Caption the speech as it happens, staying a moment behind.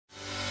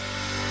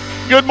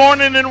Good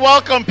morning and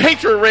welcome.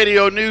 Patriot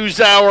Radio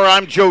News Hour.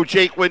 I'm Joe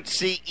Jaquint,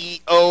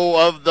 CEO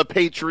of the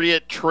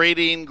Patriot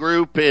Trading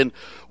Group, and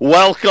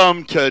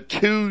welcome to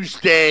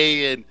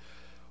Tuesday. And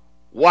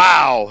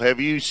wow,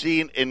 have you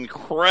seen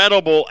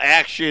incredible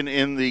action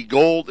in the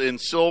gold and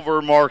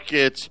silver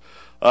markets?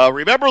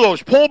 Remember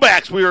those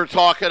pullbacks we were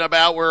talking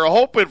about? We were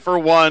hoping for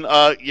one.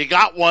 You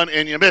got one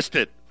and you missed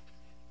it.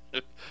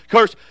 Of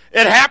course,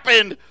 it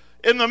happened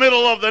in the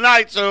middle of the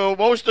night, so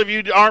most of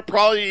you aren't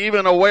probably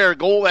even aware.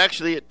 Gold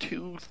actually at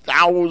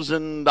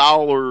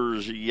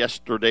 $2,000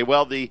 yesterday.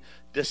 Well, the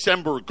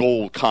December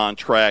gold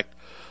contract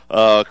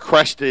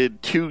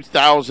crested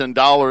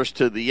 $2,000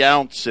 to the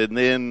ounce, and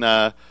then,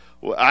 I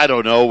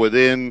don't know,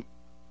 within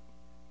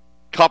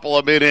a couple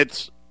of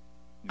minutes,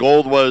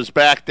 gold was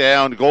back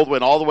down. Gold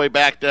went all the way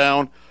back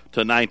down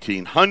to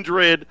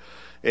 1,900,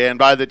 and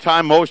by the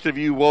time most of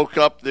you woke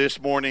up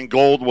this morning,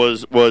 gold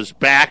was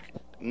back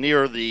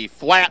near the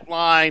flat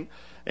line,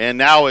 and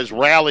now has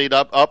rallied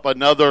up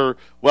another,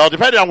 well,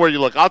 depending on where you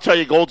look. I'll tell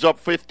you, gold's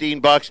up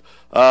 $15,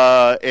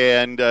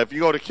 and if you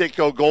go to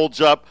Kitco, gold's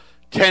up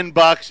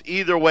 $10.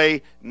 Either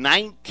way,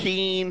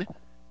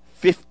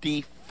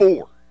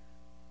 $19.54.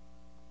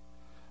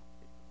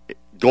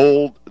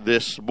 Gold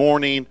this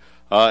morning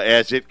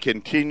as it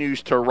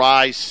continues to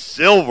rise.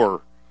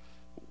 Silver,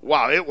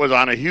 wow, it was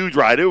on a huge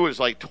ride. It was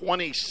like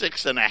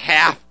 26 and a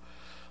half.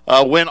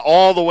 Went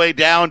all the way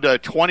down to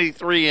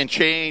 23 and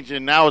change,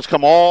 and now it's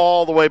come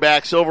all the way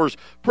back. Silver's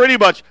pretty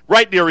much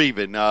right near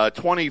even,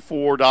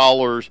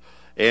 $24.50.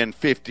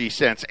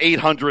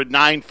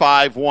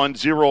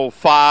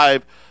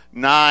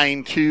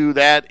 800-951-0592.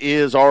 That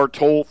is our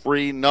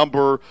toll-free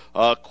number.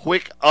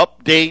 Quick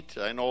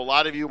update. I know a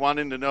lot of you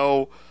wanting to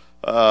know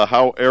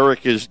how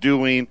Eric is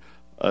doing.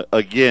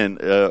 Again,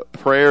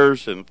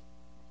 prayers and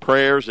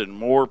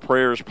more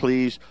prayers,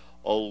 please.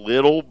 A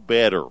little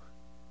better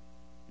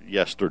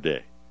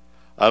yesterday.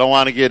 I don't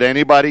want to get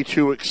anybody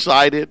too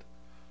excited.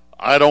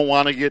 But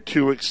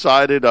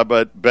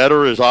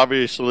better is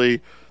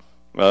obviously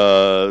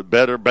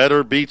better.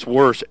 Better beats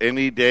worse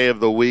any day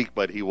of the week,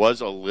 but he was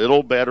a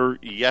little better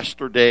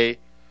yesterday.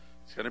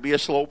 It's going to be a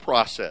slow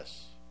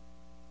process.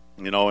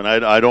 And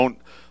I don't,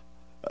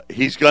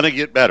 he's going to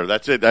get better.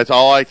 That's it. That's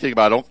all I think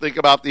about. I don't think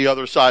about the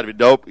other side of it.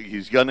 Nope,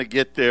 he's going to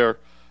get there.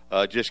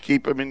 Just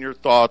keep him in your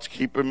thoughts.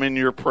 Keep him in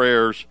your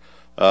prayers.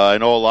 I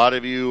know a lot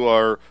of you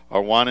are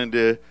wanting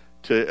to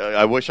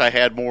I wish I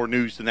had more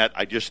news than that.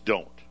 I just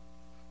don't.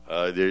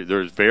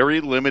 There's very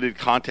limited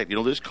contact.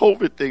 This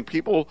COVID thing,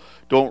 people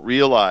don't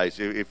realize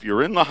if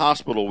you're in the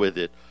hospital with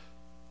it,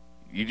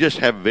 you just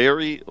have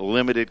very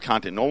limited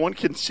contact. No one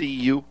can see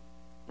you,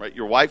 right?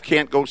 Your wife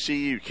can't go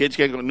see you. Your kids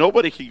can't go.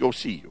 Nobody can go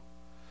see you.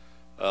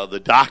 The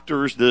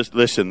doctors,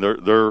 listen,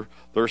 they're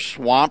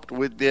swamped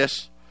with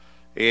this,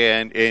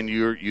 and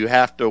you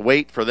have to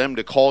wait for them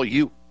to call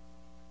you.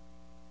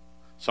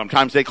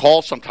 Sometimes they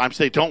call, sometimes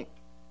they don't.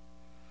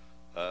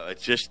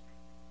 It's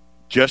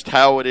just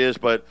how it is.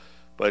 But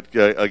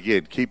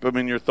again, keep them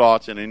in your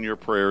thoughts and in your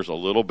prayers. A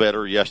little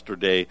better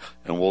yesterday,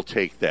 and we'll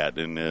take that.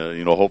 And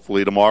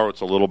hopefully tomorrow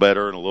it's a little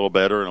better and a little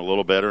better and a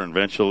little better. And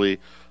eventually,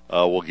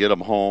 we'll get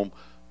them home.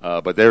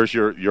 But there's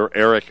your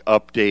Eric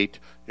update.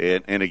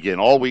 And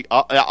again, all week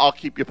I'll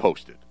keep you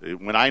posted.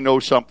 When I know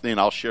something,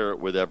 I'll share it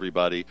with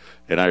everybody.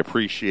 And I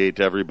appreciate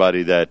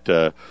everybody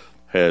that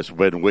has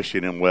been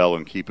wishing him well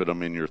and keeping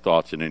him in your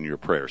thoughts and in your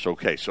prayers.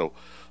 Okay, so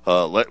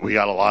we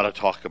got a lot to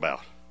talk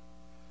about.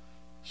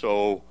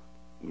 So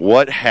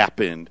what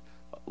happened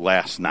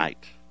last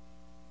night?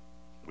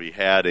 We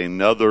had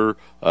another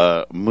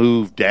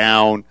move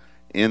down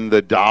in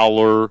the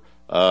dollar,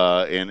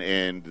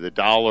 and the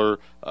dollar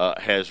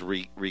has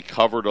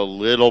recovered a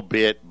little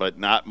bit, but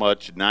not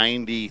much.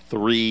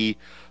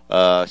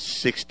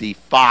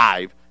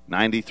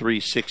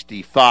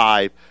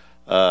 93.65.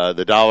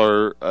 The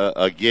dollar,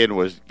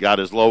 again, got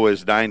as low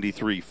as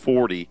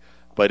 93.40,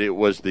 but it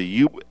was the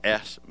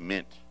U.S.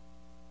 Mint.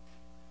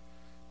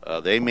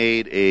 They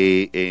made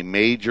a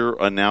major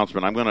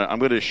announcement. I'm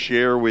gonna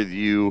share with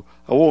you.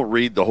 I won't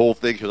read the whole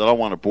thing because I don't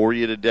want to bore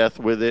you to death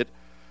with it,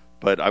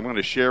 but I'm going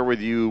to share with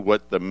you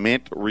what the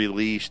Mint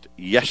released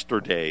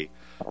yesterday.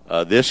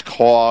 This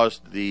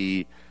caused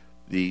the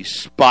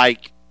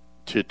spike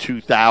to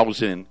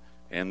 2,000,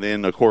 and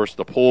then of course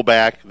the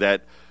pullback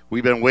that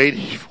we've been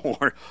waiting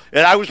for.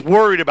 And I was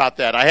worried about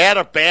that. I had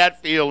a bad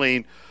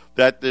feeling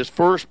that this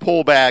first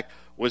pullback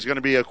was going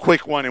to be a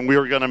quick one and we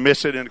were going to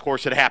miss it. And, of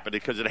course, it happened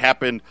because it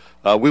happened.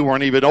 We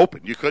weren't even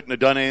open. You couldn't have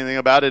done anything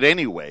about it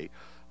anyway.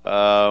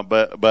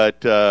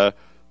 But the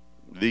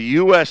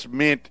U.S.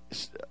 Mint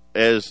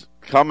has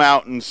come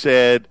out and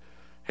said,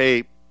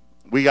 hey,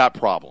 we got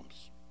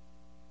problems.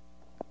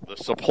 The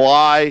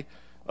supply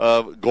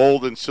of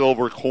gold and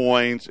silver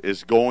coins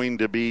is going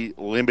to be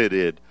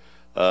limited.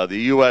 The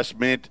U.S.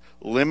 Mint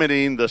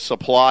limiting the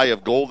supply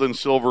of gold and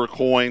silver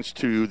coins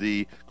to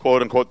the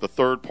quote-unquote the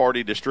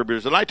third-party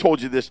distributors. And I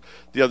told you this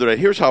the other day.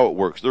 Here's how it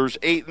works. There's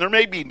 8, there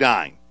may be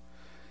 9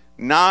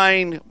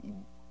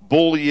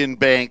 bullion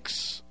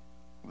banks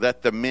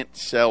that the Mint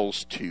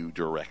sells to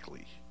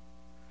directly.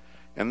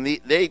 and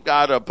they've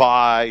got to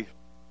buy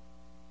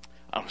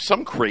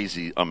some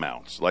crazy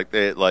amounts.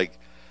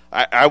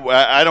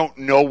 I don't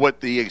know what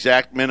the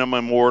exact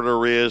minimum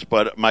order is,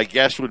 but my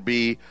guess would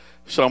be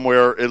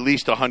somewhere at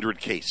least 100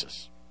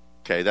 cases.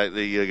 Okay,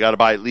 you got to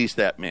buy at least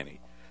that many,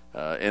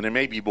 and it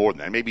may be more than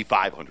that, maybe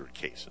 500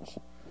 cases.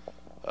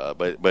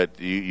 But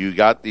you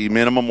got the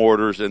minimum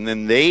orders, and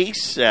then they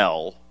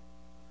sell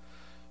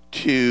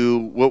to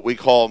what we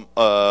call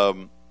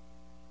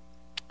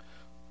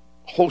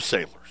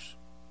wholesalers.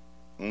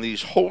 And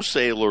these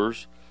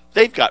wholesalers,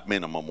 they've got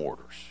minimum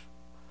orders.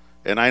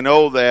 And I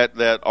know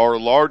that our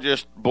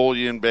largest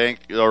bullion bank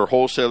or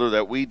wholesaler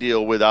that we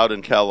deal with out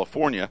in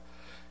California,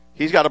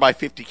 he's got to buy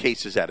 50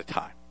 cases at a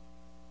time.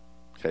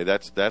 Okay,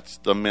 that's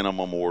the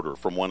minimum order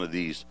from one of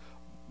these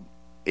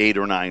 8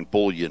 or 9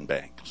 bullion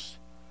banks.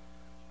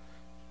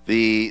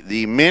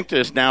 The Mint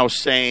is now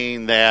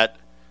saying that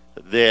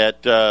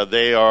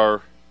they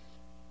are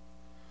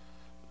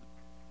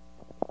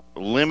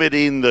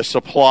limiting the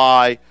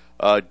supply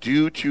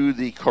due to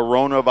the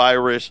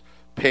coronavirus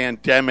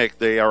pandemic.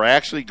 They are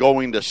actually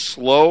going to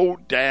slow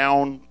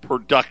down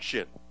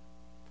production.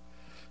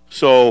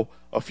 So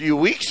a few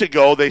weeks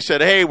ago, they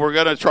said, hey, we're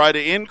going to try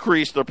to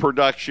increase the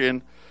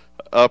production.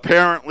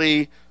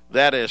 Apparently,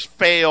 that has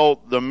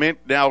failed. The Mint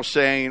now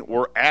saying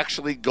we're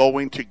actually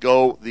going to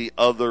go the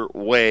other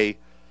way.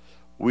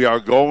 We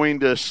are going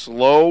to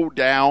slow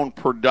down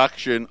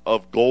production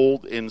of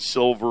gold and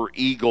silver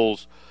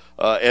eagles.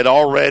 And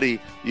already,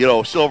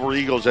 silver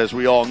eagles, as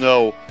we all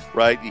know,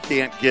 right? You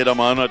can't get them.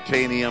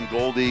 Unobtainium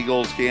gold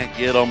eagles, can't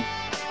get them.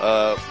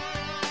 I'm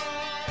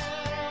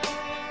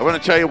going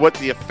to tell you what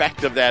the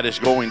effect of that is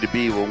going to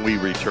be when we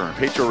return.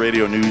 Patriot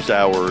Radio News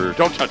Hour.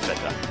 Don't touch that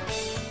dial.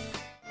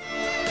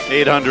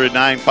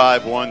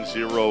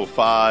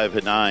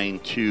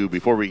 800-951-0592.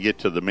 Before we get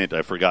to the Mint,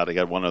 I forgot. I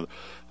got one of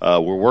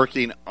we're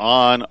working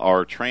on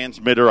our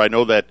transmitter. I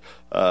know that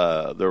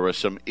there were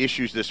some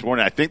issues this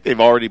morning. I think they've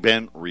already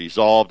been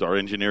resolved. Our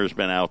engineer's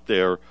been out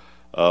there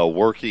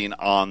working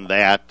on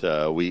that.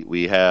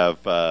 We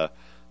have a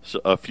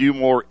few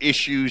more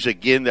issues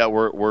again that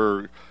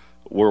we're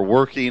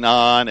working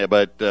on,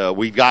 but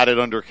we've got it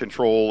under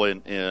control,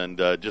 and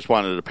just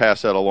wanted to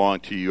pass that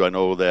along to you. I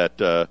know that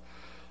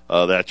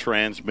that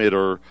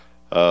transmitter,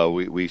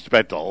 we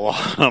spent a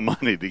lot of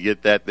money to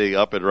get that thing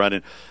up and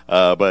running,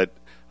 but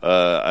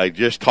I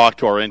just talked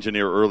to our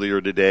engineer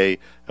earlier today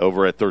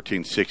over at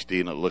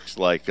 1360, and it looks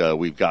like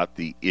we've got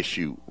the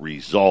issue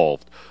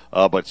resolved.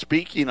 But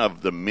speaking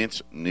of the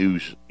Mint's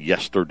news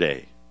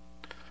yesterday,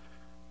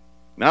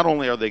 not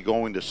only are they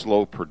going to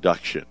slow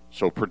production,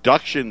 so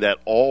production that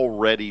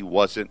already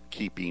wasn't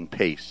keeping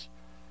pace,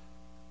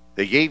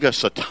 they gave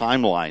us a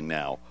timeline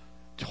now,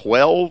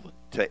 12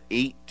 to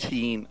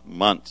 18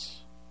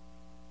 months.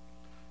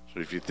 So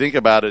if you think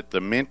about it,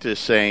 the Mint is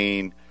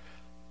saying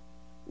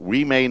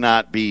we may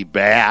not be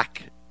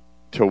back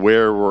to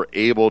where we're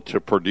able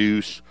to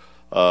produce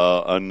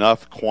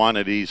enough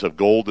quantities of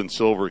gold and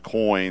silver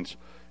coins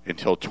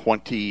until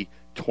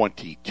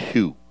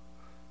 2022.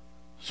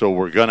 So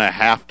we're going to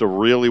have to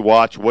really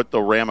watch what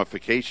the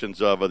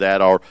ramifications of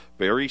that are.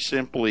 Very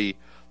simply,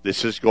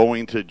 this is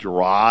going to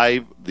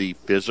drive the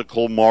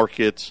physical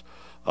markets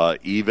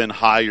even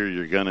higher.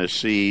 You're going to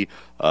see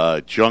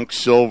junk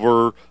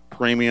silver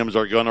premiums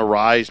are going to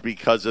rise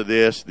because of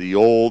this. The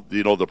old,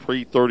 the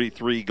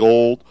pre-33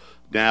 gold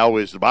now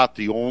is about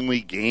the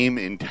only game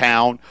in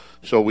town.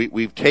 So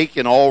we've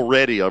taken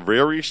already a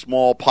very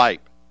small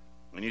pipe.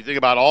 When you think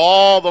about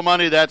all the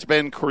money that's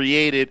been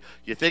created,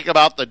 you think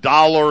about the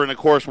dollar, and, of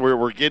course,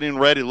 we're getting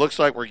ready. Looks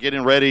like we're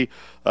getting ready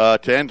to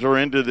enter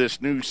into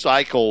this new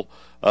cycle.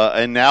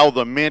 And now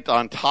the Mint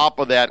on top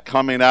of that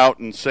coming out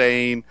and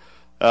saying,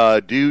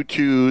 due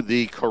to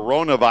the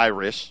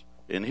coronavirus,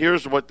 and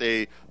here's what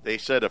they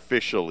said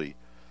officially,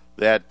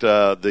 that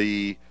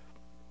the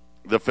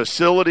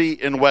facility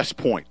in West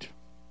Point,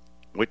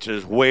 which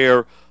is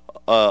where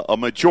a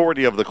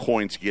majority of the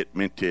coins get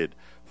minted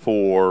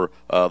for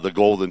the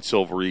gold and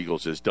silver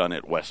eagles, is done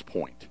at West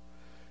Point,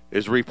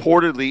 is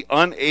reportedly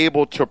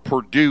unable to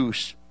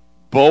produce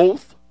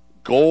both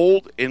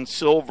gold and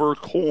silver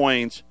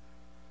coins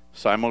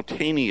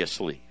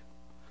simultaneously.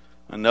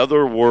 In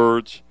other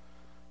words,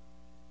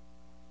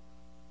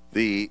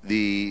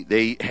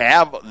 they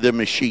have the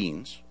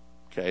machines,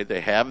 okay?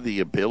 They have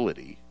the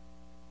ability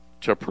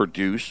to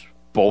produce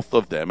both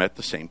of them at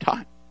the same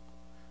time,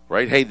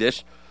 right? Hey,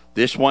 this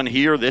one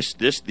here,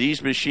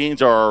 these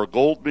machines are our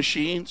gold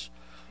machines.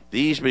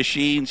 These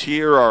machines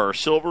here are our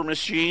silver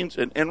machines.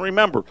 And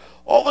remember,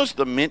 all this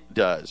the Mint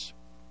does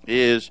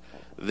is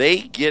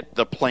they get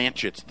the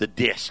planchets, the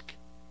disc.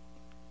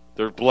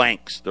 They're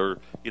blanks. They're,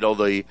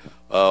 the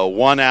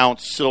 1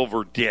 ounce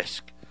silver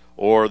disc,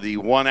 or the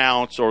 1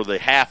 ounce or the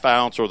half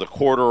ounce or the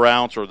quarter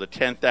ounce or the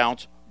 10th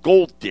ounce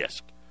gold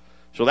disc.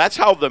 So that's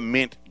how the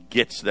Mint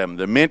gets them.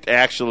 The Mint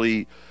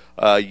actually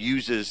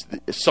uses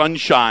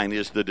Sunshine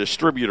is the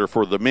distributor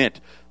for the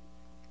Mint.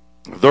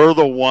 They're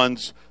the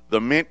ones,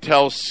 the Mint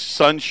tells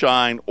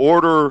Sunshine,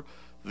 order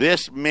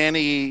this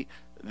many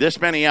this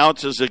many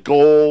ounces of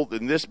gold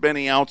and this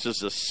many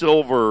ounces of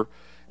silver,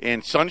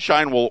 and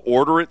Sunshine will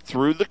order it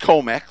through the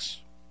COMEX.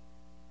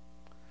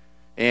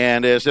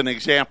 And as an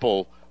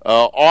example,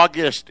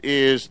 August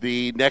is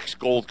the next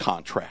gold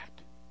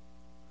contract.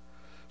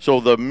 So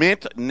the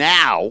mint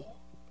now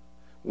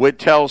would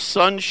tell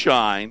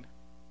Sunshine,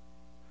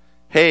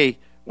 hey,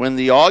 when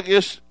the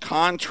August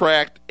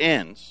contract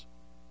ends,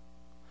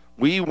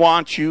 we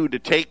want you to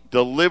take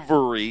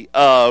delivery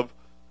of,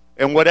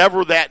 and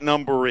whatever that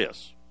number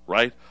is,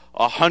 right,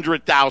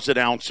 100,000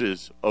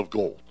 ounces of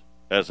gold,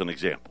 as an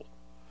example.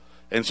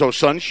 And so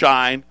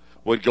Sunshine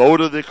would go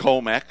to the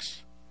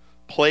COMEX,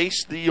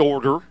 place the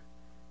order,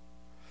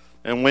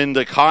 and when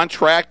the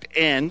contract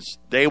ends,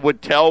 they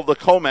would tell the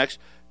COMEX,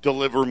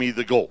 deliver me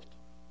the gold.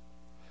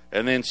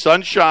 And then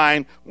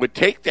Sunshine would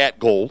take that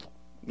gold,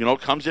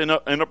 comes in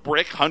a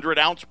brick,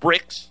 100-ounce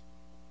bricks,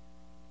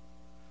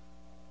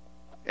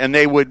 and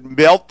they would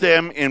melt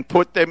them and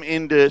put them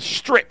into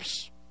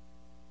strips.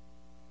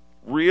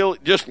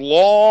 Just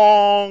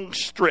long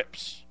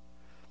strips.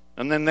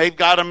 And then they've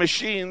got a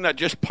machine that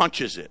just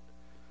punches it.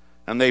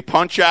 And they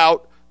punch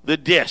out the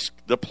disc,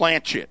 the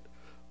planchet,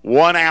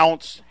 1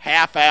 ounce,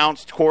 half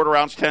ounce, quarter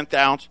ounce, 10th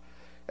ounce.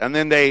 And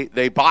then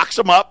they box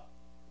them up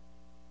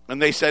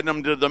and they send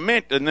them to the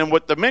mint. And then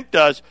what the mint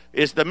does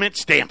is the mint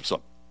stamps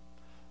them,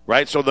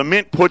 right? So the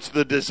mint puts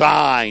the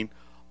design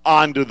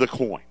onto the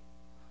coin.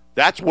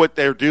 That's what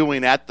they're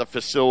doing at the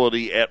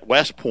facility at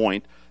West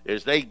Point,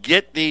 is they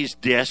get these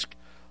discs,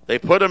 they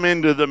put them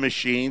into the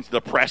machines,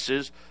 the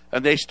presses,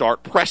 and they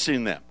start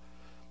pressing them.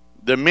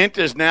 The mint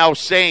is now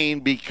saying,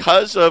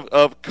 because of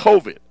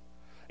COVID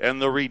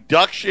and the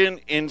reduction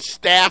in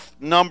staff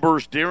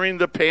numbers during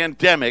the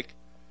pandemic,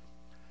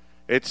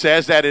 it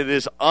says that it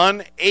is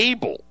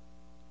unable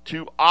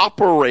to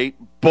operate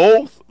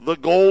both the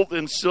gold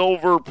and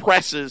silver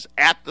presses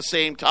at the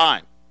same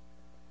time.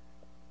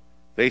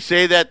 They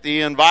say that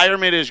the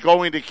environment is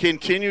going to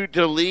continue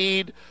to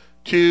lead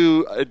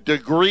to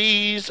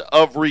degrees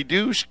of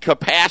reduced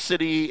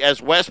capacity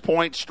as West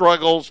Point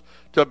struggles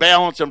to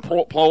balance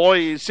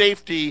employee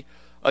safety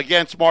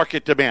against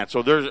market demand.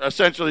 So they're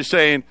essentially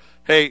saying,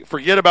 hey,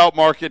 forget about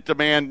market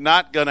demand,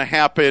 not going to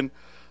happen.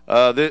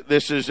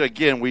 This is,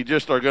 again, we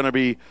just are going to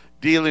be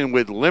dealing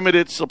with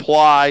limited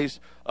supplies.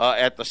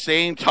 At the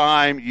same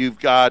time, you've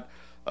got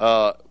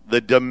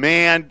the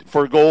demand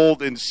for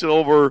gold and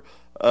silver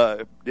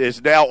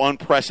is now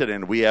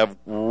unprecedented. We have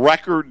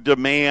record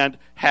demand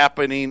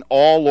happening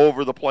all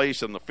over the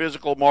place in the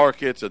physical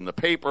markets and the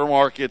paper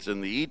markets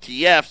and the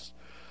ETFs.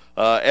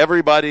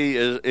 Everybody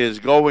is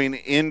going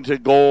into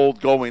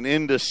gold, going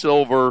into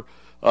silver.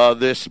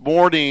 This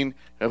morning,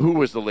 who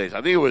was the latest?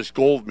 I think it was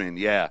Goldman,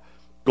 yeah.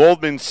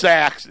 Goldman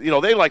Sachs,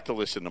 they like to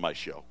listen to my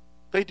show.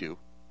 They do.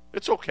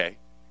 It's okay.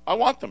 I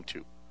want them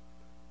to.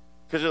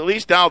 Because at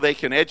least now they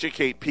can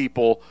educate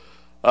people.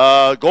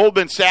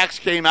 Goldman Sachs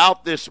came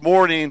out this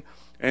morning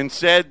and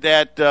said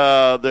that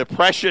the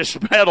precious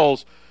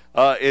metals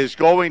is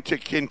going to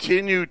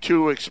continue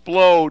to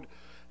explode,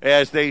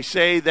 as they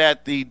say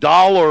that the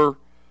dollar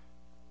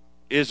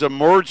is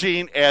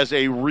emerging as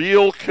a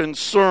real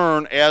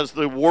concern as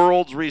the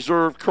world's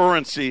reserve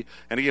currency.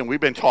 And again,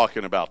 we've been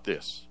talking about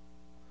this.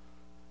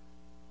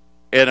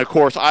 And of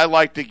course, I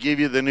like to give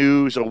you the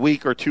news a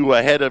week or two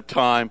ahead of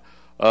time,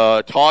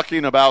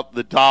 talking about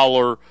the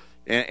dollar.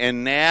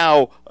 And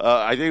now,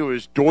 I think it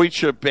was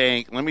Deutsche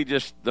Bank. Let me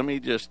just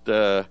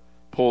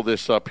pull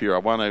this up here. I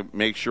want to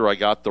make sure I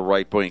got the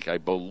right bank. I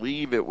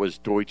believe it was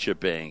Deutsche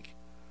Bank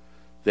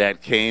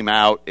that came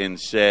out and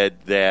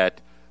said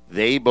that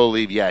they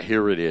believe, yeah,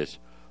 here it is.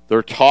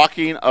 They're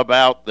talking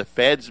about the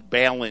Fed's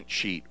balance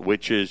sheet,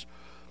 which is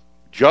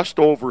just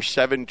over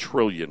 $7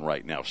 trillion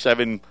right now.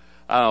 7.1,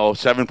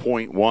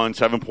 7.2,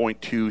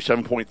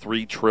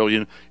 7.3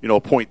 trillion.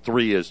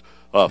 0.3 is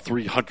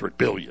 $300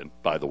 billion,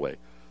 by the way.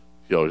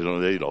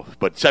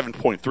 But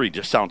 7.3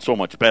 just sounds so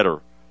much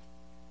better.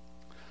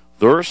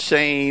 They're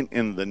saying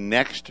in the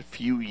next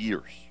few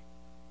years,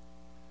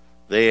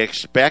 they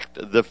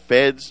expect the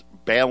Fed's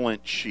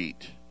balance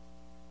sheet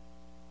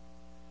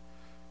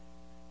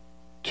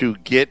to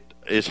get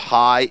as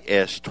high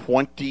as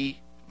 $20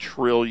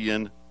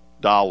 trillion.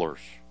 So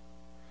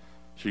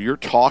you're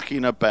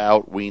talking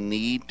about we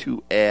need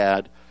to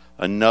add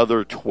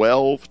another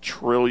 $12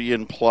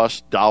 trillion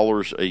plus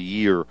a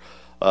year.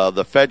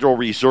 The Federal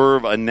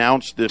Reserve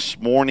announced this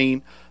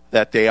morning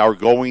that they are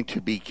going to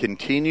be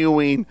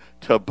continuing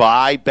to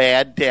buy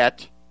bad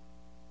debt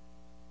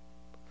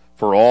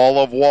for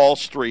all of Wall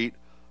Street,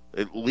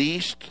 at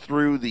least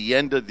through the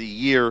end of the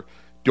year.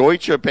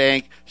 Deutsche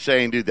Bank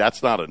saying, dude,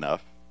 that's not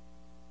enough.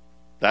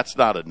 That's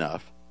not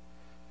enough.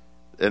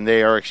 And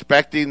they are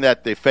expecting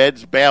that the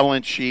Fed's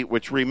balance sheet,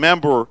 which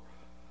remember,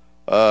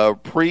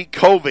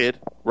 pre-COVID,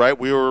 right,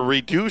 we were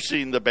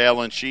reducing the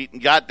balance sheet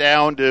and got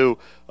down to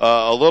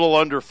a little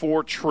under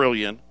 $4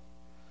 trillion.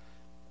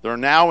 They're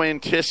now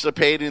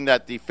anticipating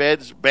that the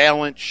Fed's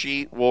balance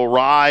sheet will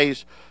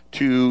rise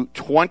to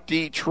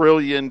 $20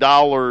 trillion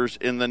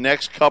in the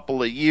next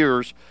couple of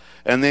years.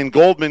 And then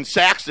Goldman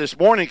Sachs this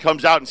morning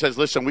comes out and says,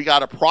 listen, we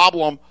got a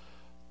problem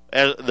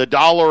as the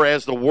dollar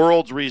as the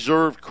world's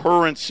reserve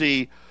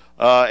currency,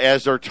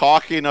 as they're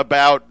talking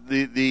about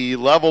the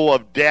level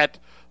of debt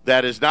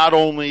that is not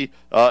only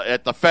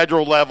at the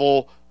federal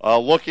level,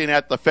 looking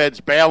at the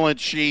Fed's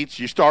balance sheets,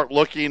 you start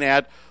looking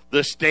at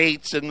the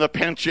states and the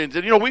pensions.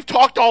 And, we've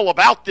talked all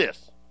about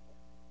this,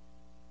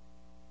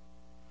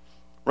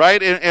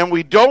 right? And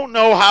we don't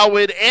know how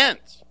it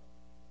ends.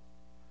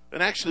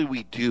 And actually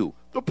we do.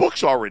 The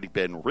book's already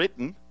been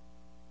written.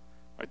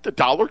 Right? The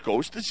dollar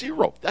goes to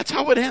zero. That's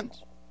how it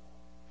ends.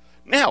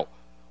 Now,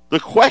 the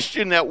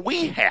question that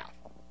we have,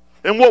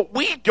 and what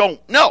we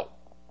don't know,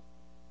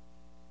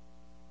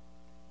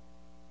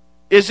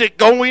 is it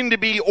going to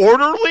be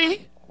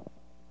orderly?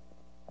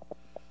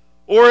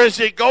 Or is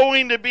it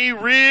going to be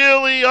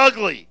really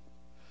ugly?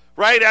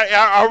 Right?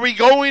 Are we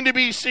going to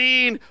be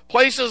seeing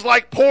places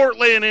like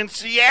Portland and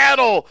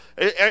Seattle?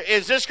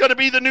 Is this going to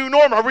be the new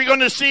norm? Are we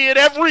going to see it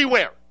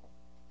everywhere?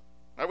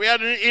 We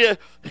had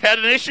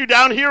an issue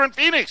down here in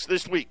Phoenix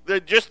this week,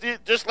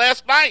 just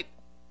last night.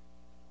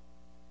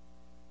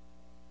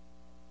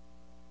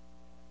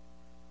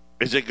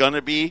 Is it going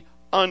to be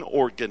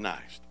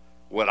unorganized?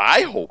 What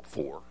I hope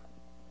for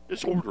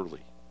is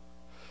orderly.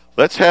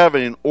 Let's have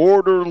an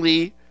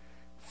orderly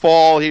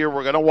fall here.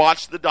 We're going to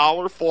watch the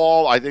dollar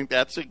fall. I think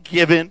that's a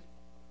given.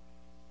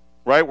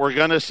 Right? We're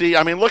going to see,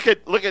 look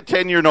at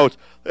 10-year notes.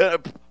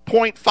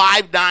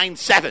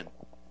 0.597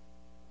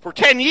 for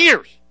 10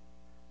 years.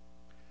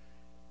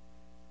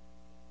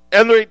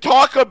 And they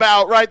talk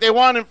about, right, they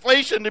want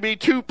inflation to be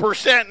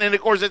 2%, and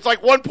of course it's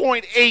like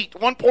 1.8,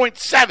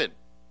 1.7.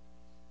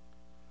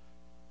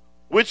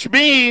 Which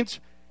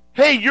means,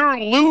 hey, you're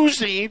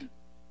losing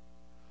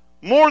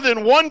more than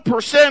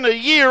 1% a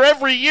year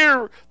every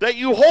year that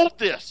you hold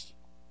this.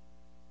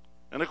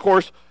 And of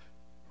course,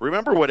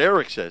 remember what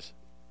Eric says,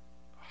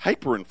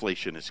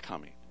 hyperinflation is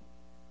coming.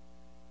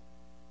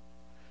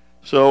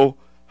 So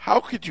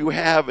how could you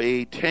have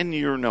a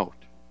 10-year note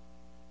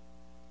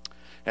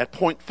at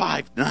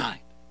 0.59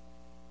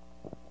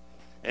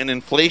 and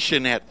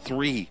inflation at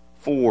 3,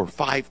 4,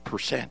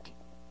 5%?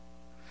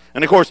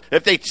 And of course,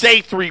 if they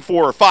say 3,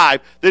 4, or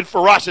 5, then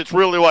for us it's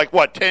really like,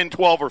 10,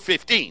 12, or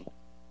 15.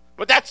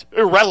 But that's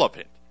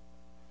irrelevant.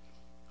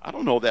 I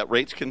don't know that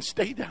rates can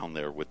stay down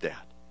there with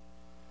that.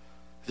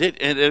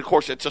 And of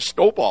course, it's a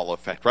snowball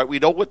effect, right? We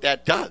know what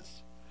that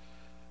does.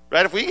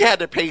 Right? If we had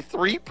to pay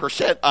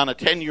 3% on a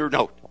 10-year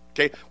note,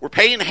 okay, we're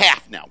paying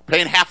half now,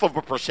 paying half of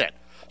a percent.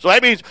 So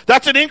that means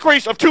that's an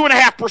increase of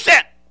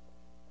 2.5%.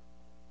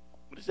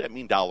 What does that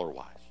mean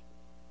dollar-wise?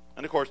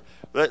 And of course,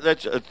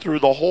 that's through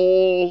the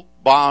whole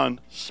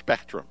bond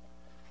spectrum.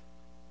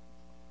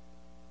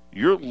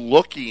 You're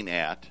looking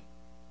at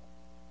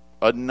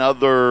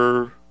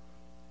another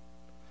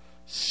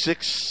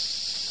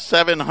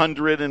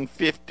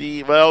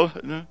 750,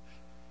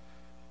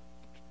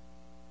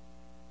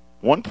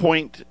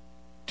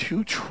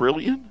 1.2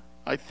 trillion,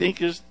 I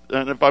think is,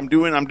 and if I'm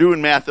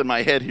doing math in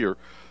my head here,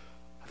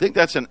 I think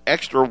that's an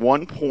extra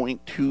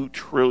 $1.2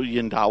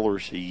 trillion a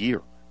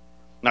year.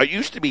 Now, it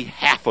used to be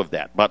half of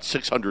that, about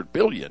 $600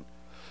 billion,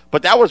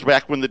 but that was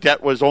back when the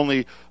debt was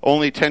only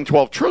 10,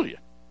 12 trillion.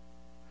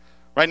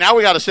 Right now,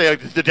 we got to say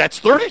the debt's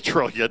 30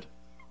 trillion,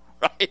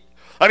 right?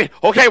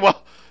 Okay,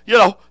 well,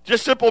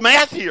 just simple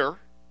math here.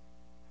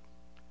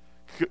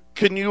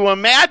 Can you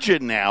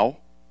imagine now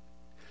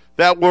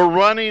that we're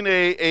running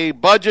a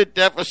budget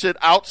deficit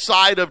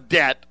outside of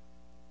debt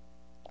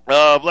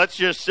of, let's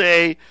just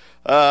say,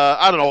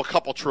 a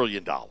couple $1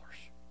 trillion, okay?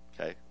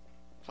 A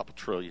couple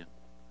trillion.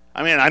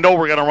 I know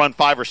we're going to run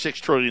 5 or 6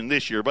 trillion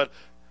this year, but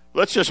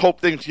let's just hope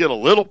things get a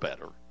little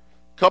better.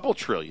 A couple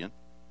trillion.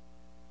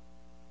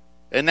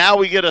 And now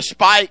we get a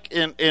spike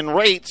in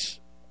rates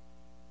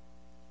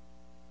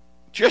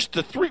just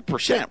to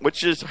 3%,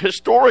 which is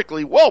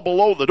historically well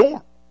below the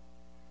norm.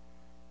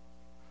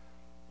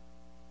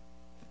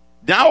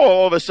 Now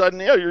all of a sudden,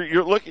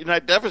 you're looking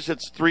at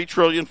deficits 3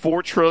 trillion,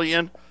 4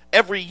 trillion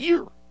every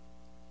year.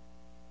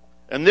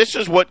 And this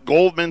is what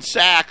Goldman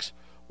Sachs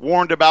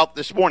warned about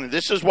this morning.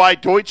 This is why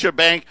Deutsche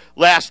Bank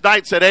last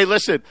night said, hey,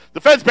 listen,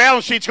 the Fed's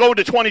balance sheet's going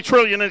to 20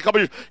 trillion in a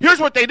couple of years.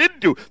 Here's what they didn't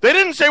do. They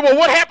didn't say, well,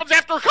 what happens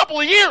after a couple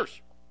of years?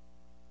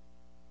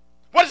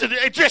 What is it?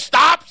 It just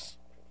stops?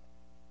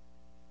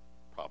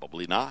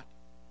 Probably not.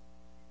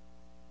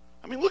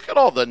 Look at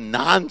all the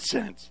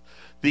nonsense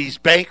these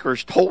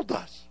bankers told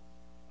us.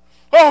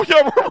 Oh,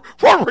 yeah,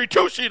 we're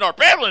reducing our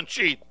balance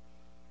sheet.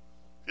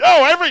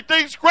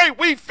 Everything's great.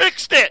 We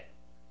fixed it.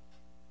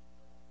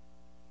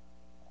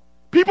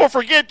 People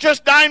forget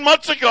just 9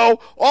 months ago,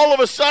 all of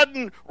a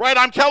sudden, right,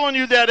 I'm telling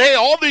you that, hey,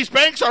 all these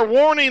banks are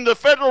warning the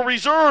Federal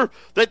Reserve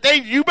that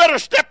you better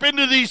step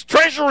into these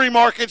treasury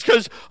markets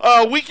because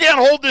we can't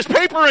hold this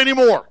paper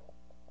anymore.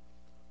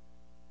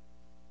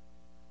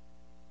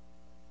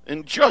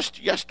 And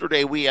just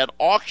yesterday, we had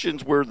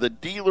auctions where the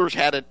dealers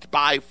had to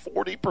buy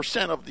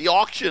 40% of the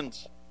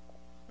auctions.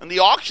 And the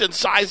auction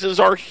sizes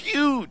are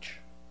huge.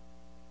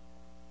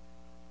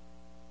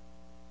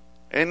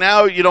 And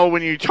now,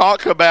 when you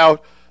talk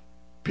about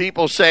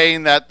people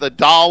saying that the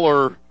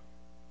dollar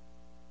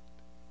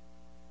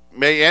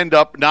may end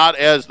up not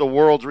as the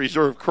world's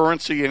reserve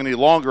currency any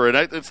longer. And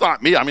it's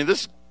not me. I mean,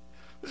 this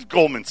is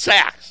Goldman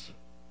Sachs.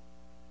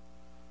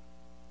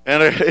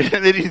 And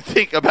then you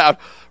think about,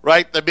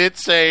 right, the Mint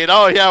saying,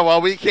 oh, yeah, well,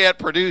 we can't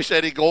produce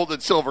any gold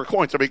and silver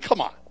coins. I mean,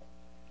 come on.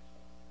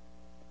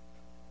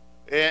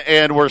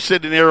 And we're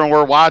sitting here and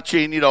we're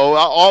watching,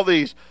 all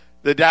these,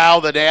 the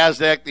Dow, the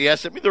NASDAQ, the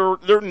S&P,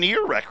 they're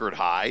near record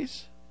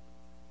highs.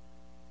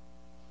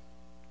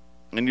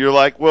 And you're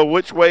like, well,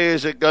 which way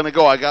is it going to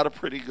go? I got a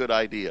pretty good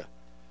idea.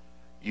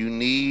 You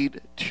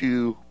need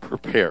to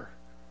prepare.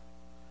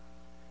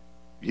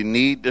 You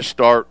need to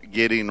start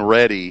getting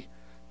ready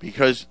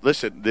because,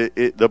 listen,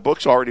 the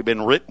book's already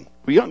been written.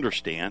 We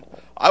understand.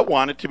 I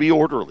want it to be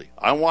orderly.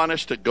 I want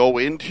us to go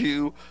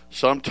into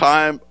some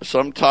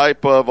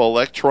type of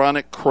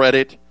electronic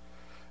credit,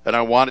 and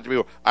I want it to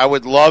be. I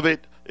would love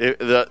it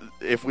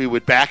if we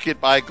would back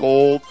it by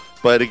gold,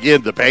 but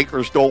again, the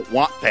bankers don't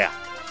want that.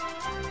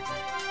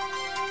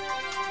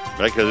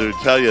 Right, because it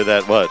would tell you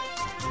that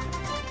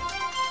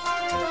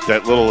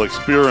that little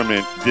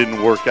experiment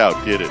didn't work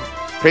out, did it?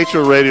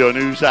 Patriot Radio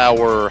News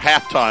Hour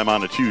halftime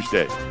on a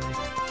Tuesday.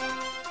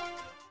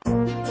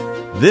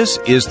 This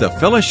is the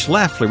Phyllis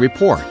Schlafly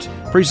Report,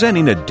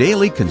 presenting a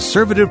daily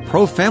conservative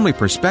pro-family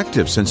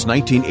perspective since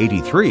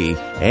 1983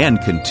 and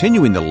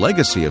continuing the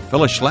legacy of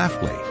Phyllis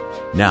Schlafly.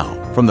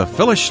 Now, from the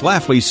Phyllis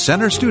Schlafly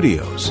Center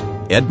Studios,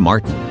 Ed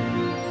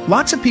Martin.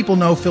 Lots of people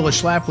know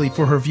Phyllis Schlafly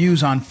for her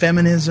views on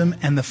feminism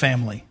and the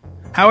family.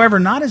 However,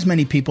 not as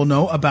many people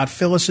know about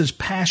Phyllis's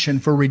passion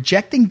for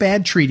rejecting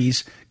bad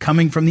treaties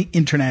coming from the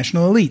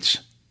international elites.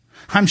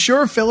 I'm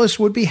sure Phyllis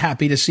would be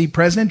happy to see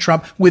President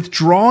Trump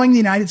withdrawing the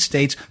United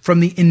States from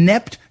the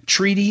inept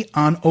Treaty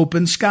on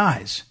Open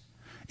Skies.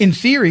 In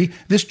theory,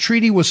 this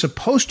treaty was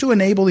supposed to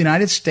enable the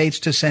United States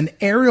to send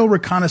aerial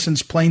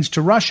reconnaissance planes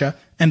to Russia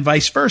and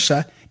vice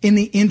versa in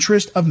the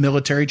interest of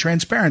military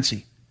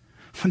transparency.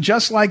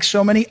 Just like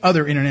so many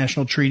other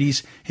international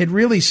treaties, it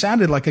really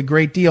sounded like a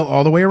great deal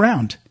all the way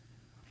around.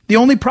 The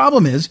only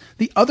problem is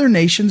the other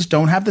nations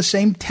don't have the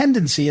same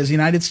tendency as the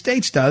United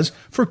States does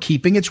for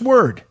keeping its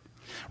word.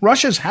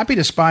 Russia's happy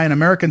to spy on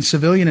American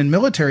civilian and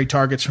military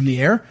targets from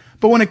the air,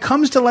 but when it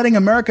comes to letting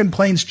American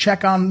planes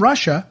check on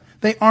Russia,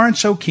 they aren't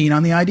so keen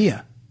on the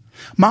idea.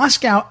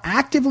 Moscow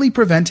actively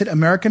prevented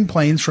American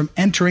planes from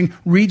entering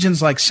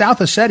regions like South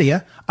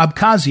Ossetia,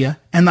 Abkhazia,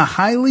 and the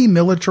highly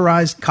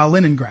militarized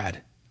Kaliningrad.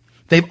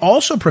 They've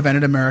also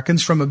prevented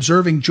Americans from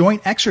observing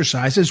joint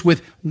exercises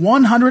with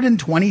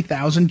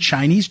 120,000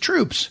 Chinese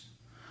troops.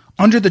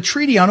 Under the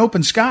Treaty on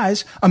Open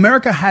Skies,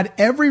 America had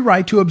every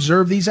right to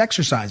observe these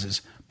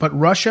exercises, but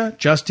Russia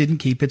just didn't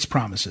keep its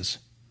promises.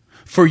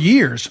 For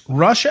years,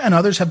 Russia and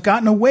others have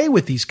gotten away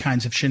with these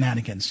kinds of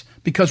shenanigans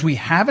because we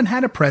haven't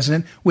had a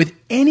president with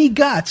any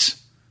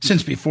guts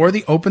since before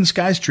the Open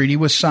Skies Treaty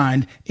was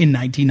signed in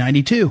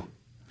 1992.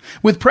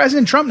 With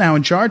President Trump now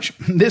in charge,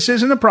 this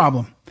isn't a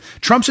problem.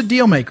 Trump's a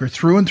deal maker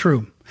through and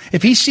through.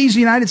 If he sees the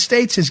United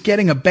States as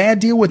getting a bad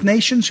deal with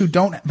nations who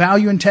don't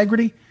value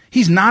integrity,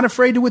 he's not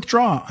afraid to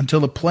withdraw until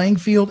the playing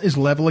field is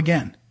level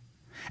again.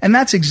 And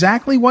that's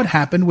exactly what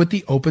happened with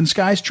the Open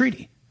Skies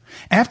Treaty.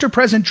 After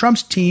President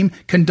Trump's team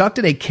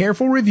conducted a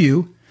careful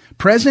review,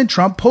 President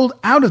Trump pulled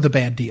out of the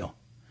bad deal.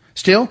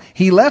 Still,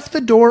 he left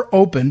the door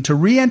open to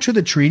re-enter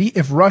the treaty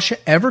if Russia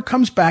ever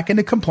comes back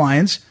into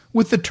compliance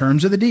with the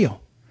terms of the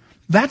deal.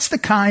 That's the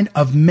kind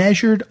of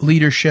measured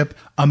leadership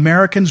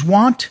Americans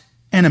want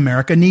and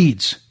America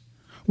needs.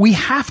 We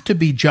have to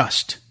be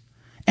just,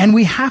 and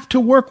we have to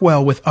work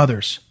well with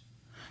others.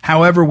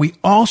 However, we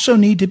also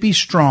need to be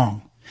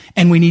strong,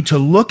 and we need to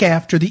look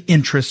after the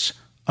interests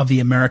of the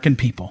American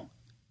people.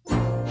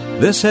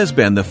 This has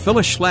been the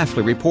Phyllis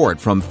Schlafly Report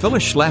from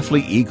Phyllis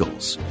Schlafly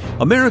Eagles.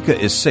 America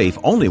is safe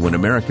only when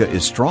America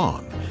is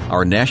strong.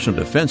 Our national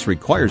defense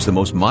requires the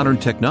most modern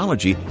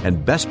technology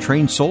and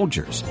best-trained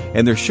soldiers,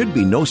 and there should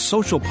be no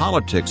social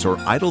politics or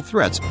idle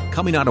threats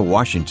coming out of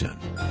Washington.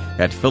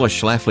 At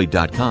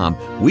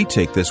phyllisschlafly.com, we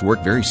take this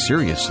work very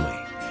seriously.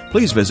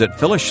 Please visit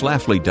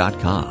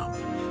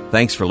phyllisschlafly.com.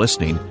 Thanks for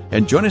listening,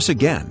 and join us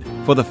again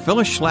for the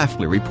Phyllis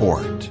Schlafly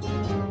Report.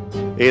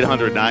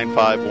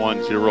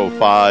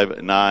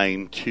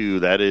 800-951-0592.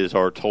 That is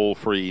our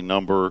toll-free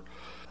number.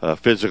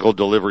 Physical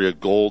delivery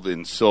of gold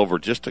and silver.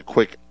 Just a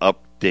quick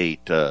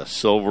update.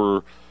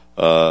 Silver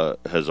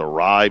has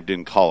arrived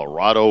in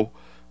Colorado.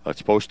 It's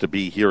supposed to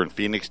be here in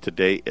Phoenix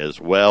today as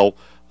well.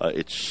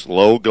 It's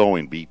slow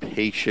going. Be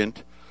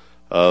patient.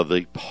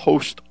 The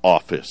post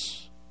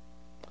office.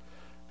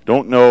 I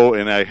don't know,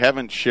 and I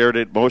haven't shared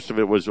it. Most of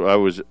it was I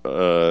was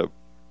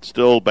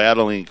still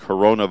battling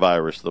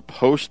coronavirus. The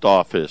post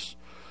office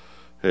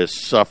has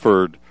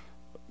suffered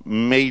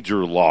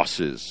major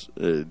losses.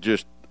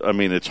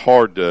 It's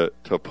hard to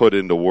put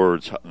into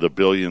words the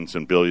billions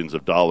and billions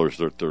of dollars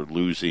that they're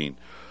losing.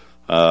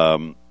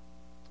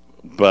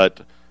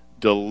 But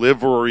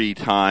delivery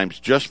times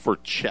just for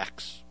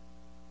checks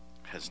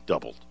has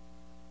doubled.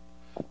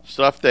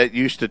 Stuff that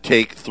used to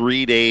take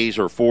 3 days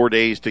or 4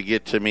 days to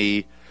get to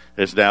me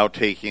is now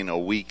taking a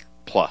week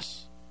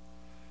plus.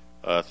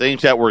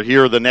 Things that were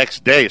here the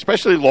next day,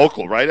 especially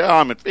local, right? Oh,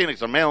 I'm in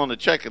Phoenix, I'm mailing a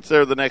check, it's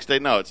there the next day.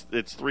 No,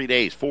 it's 3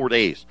 days, 4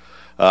 days.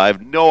 I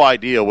have no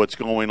idea what's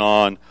going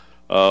on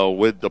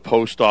with the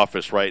post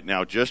office right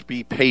now. Just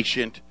be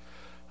patient.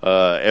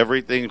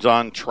 Everything's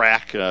on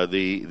track.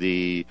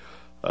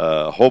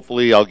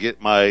 Hopefully I'll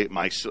get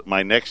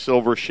my next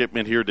silver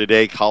shipment here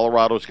today.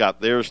 Colorado's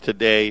got theirs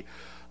today.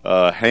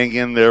 Hang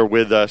in there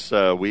with us.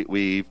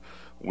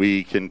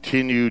 We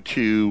continue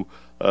to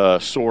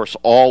source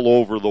all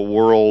over the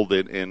world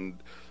and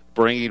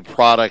bringing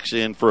products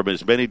in from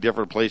as many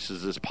different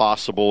places as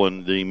possible.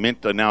 And the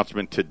Mint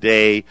announcement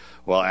today,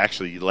 well,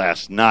 actually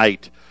last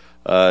night,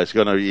 is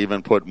going to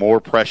even put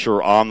more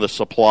pressure on the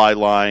supply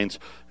lines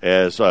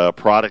as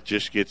product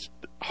just gets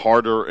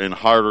harder and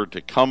harder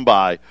to come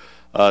by.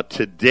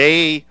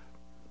 Today,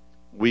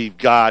 we've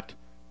got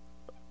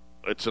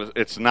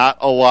it's not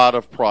a lot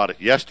of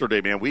product. Yesterday,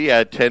 man, we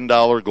had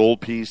 $10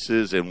 gold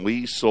pieces, and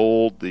we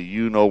sold the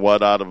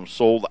you-know-what out of them,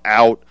 sold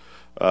out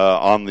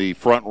on the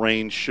Front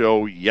Range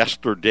show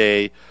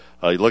yesterday.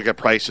 You look at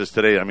prices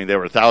today, I mean, they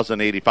were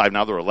 $1,085.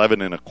 Now they're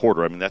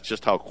 $11.25. I mean, that's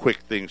just how quick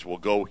things will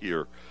go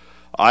here.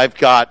 I've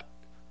got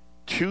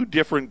 2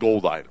 different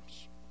gold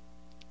items.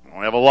 I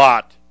don't have a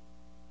lot,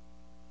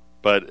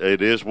 but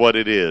it is what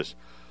it is.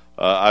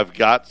 I've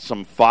got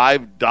some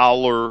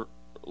 $5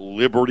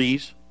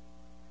 Liberties.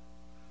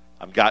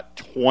 I've got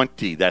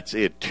 20. That's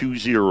it.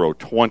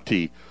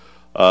 20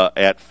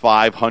 at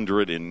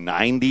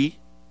 $590.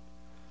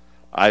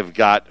 I've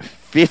got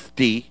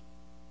 50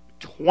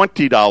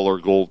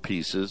 $20 gold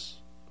pieces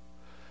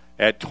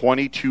at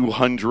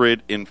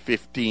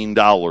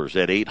 $2,215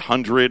 at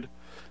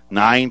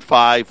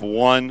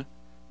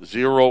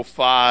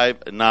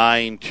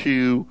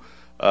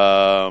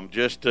 800-951-0592.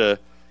 Just to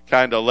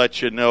kind of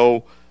let you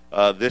know,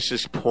 this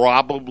is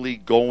probably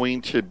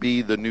going to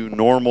be the new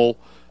normal.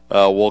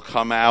 We'll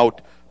come out,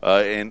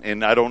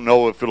 and I don't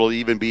know if it'll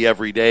even be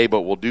every day,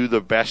 but we'll do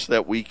the best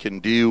that we can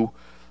do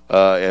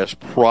as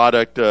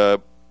product.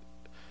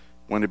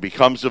 When it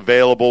becomes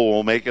available,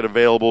 we'll make it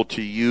available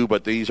to you.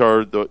 But these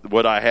are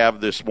what I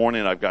have this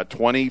morning. I've got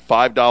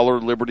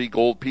 $25 Liberty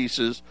gold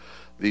pieces.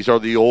 These are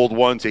the old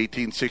ones,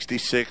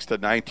 1866 to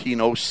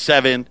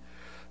 1907.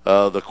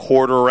 The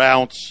quarter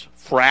ounce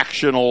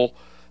fractional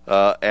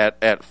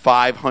at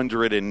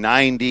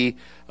 590.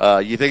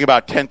 You think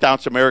about 10th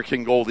ounce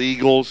American Gold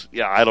Eagles.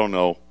 Yeah, I don't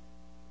know.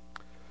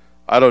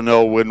 I don't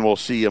know when we'll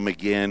see them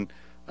again.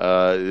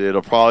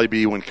 It'll probably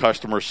be when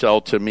customers sell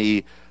to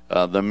me.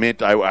 The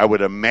Mint, I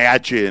would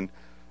imagine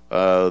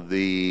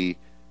the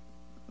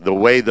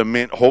way the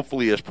Mint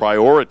hopefully is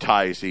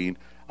prioritizing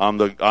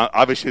on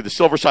obviously the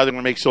silver side. They're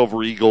going to make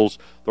Silver Eagles.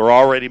 They're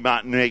already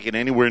not making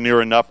anywhere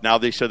near enough. Now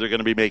they said they're going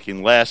to be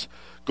making less.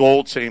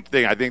 Gold, same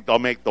thing. I think they'll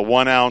make the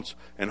 1 ounce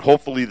and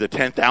hopefully the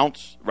 10th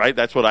ounce. Right,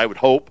 that's what I would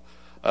hope.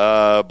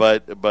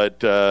 But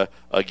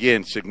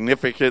again,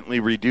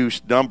 significantly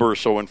reduced numbers.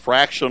 So in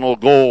fractional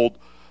gold,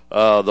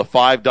 the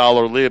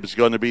 $5 lib is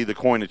going to be the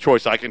coin of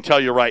choice. I can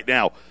tell you right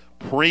now,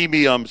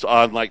 premiums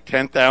on like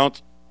 10th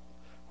ounce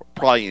are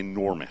probably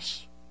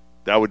enormous.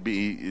 That'd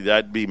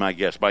be my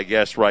guess. My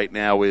guess right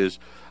now is,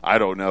 I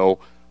don't know,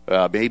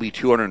 maybe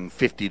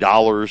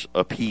 $250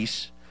 a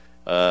piece.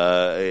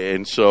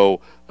 And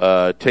so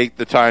take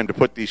the time to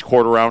put these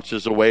quarter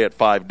ounces away at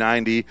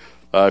 $590.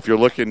 If you're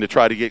looking to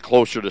try to get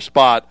closer to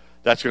spot,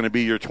 that's going to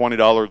be your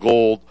 $20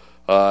 gold,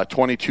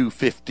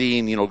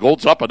 $22.15. You know,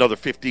 gold's up another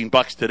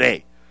 $15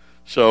 today.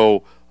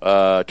 So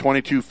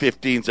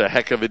 $22.15 is a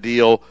heck of a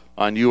deal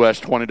on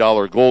U.S.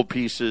 $20 gold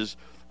pieces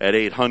at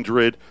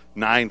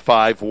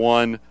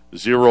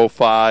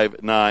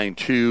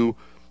 800-951-0592.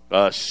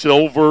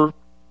 Silver,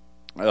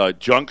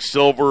 junk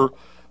silver,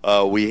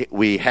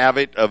 we have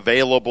it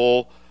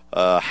available.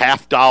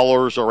 $half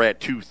are at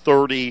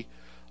 $230.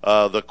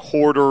 The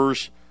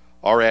quarters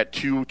are at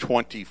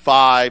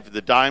 $225.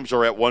 The dimes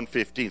are at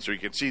 $115. So you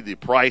can see the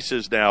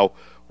prices now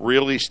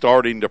really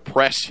starting to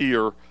press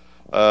here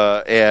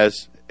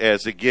as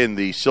again,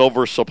 the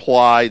silver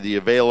supply, the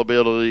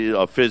availability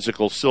of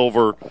physical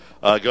silver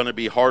going to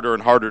be harder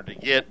and harder to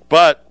get,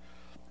 but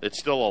it's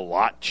still a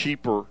lot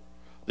cheaper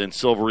than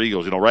Silver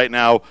Eagles. You know, right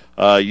now,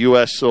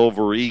 U.S.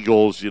 Silver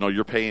Eagles, you know,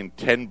 you're paying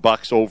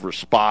 $10 over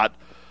spot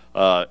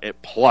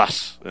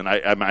plus, and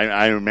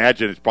I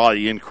imagine it's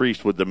probably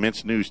increased with the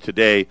Mint's news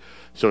today.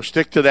 So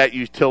stick to that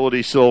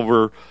utility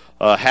silver,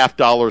 $half,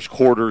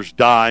 quarters,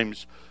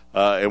 dimes,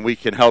 and we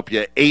can help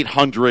you.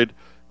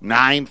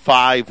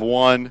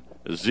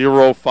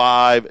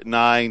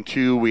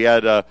 800-951-0592. We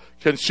had a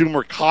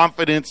consumer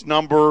confidence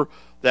number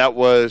that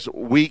was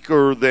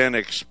weaker than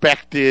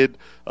expected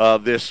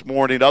this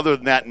morning. Other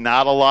than that,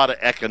 not a lot of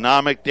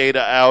economic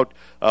data out.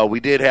 We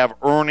did have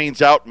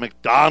earnings out.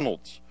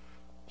 McDonald's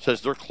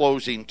says they're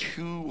closing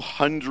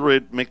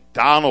 200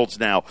 McDonald's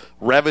now.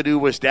 Revenue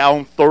was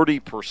down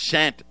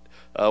 30%,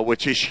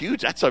 which is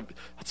huge. That's a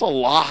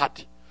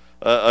lot.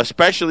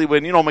 Especially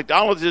when, you know,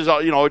 McDonald's is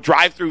a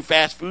drive-through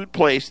fast food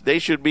place. They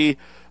should be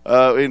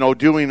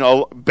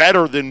doing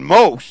better than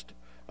most.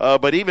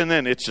 But even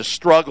then, it's a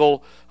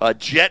struggle.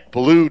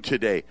 JetBlue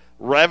today,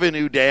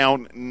 revenue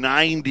down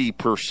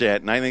 90%.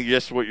 And I think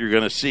that's what you're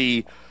going to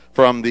see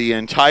from the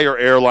entire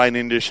airline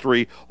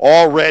industry.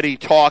 Already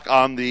talk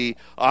on the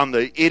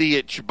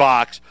idiot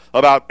box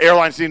about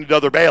airlines needing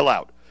another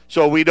bailout.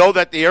 So we know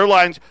that the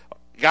airlines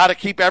got to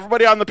keep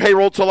everybody on the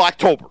payroll till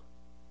October.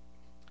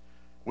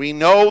 We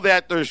know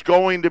that there's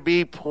going to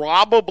be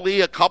probably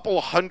a couple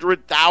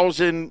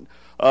 100,000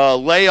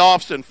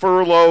 layoffs and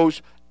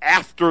furloughs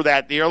after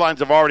that. The airlines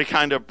have already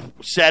kind of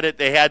said it.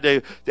 They had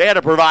to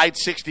provide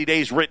 60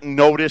 days written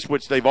notice,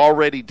 which they've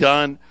already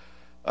done.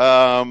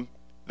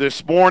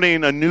 This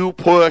morning, a new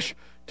push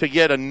to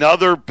get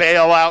another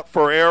bailout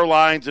for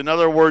airlines. In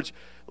other words,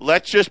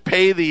 let's just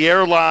pay the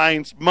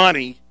airlines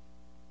money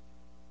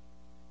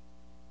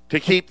to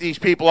keep these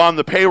people on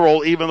the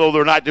payroll, even though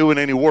they're not doing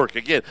any work.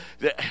 Again,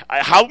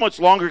 how much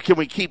longer can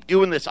we keep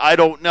doing this? I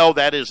don't know.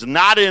 That is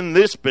not in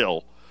this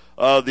bill,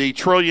 the $1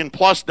 trillion+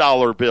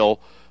 bill.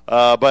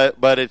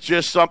 But it's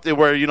just something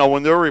where,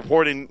 when they're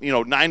reporting,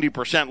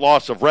 90%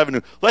 loss of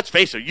revenue, let's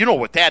face it, you know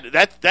what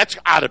that's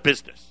out of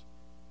business.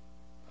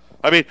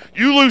 I mean,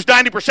 you lose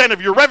 90%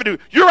 of your revenue,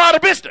 you're out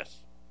of business.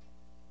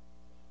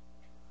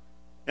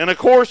 And, of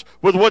course,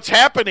 with what's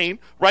happening,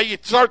 right, you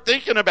start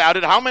thinking about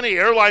it, how many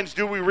airlines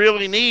do we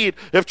really need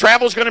if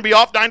travel's going to be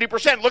off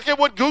 90%? Look at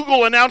what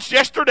Google announced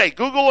yesterday.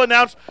 Google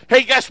announced,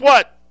 hey, guess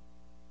what?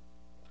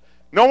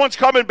 No one's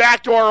coming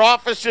back to our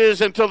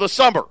offices until the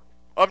summer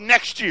of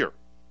next year.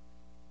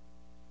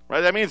 Right?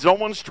 That means no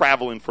one's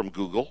traveling from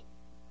Google.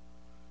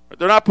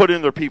 They're not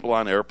putting their people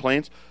on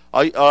airplanes.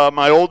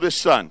 My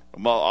oldest son,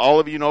 all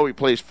of you know, he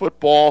plays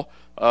football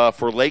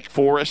for Lake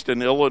Forest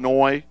in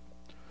Illinois.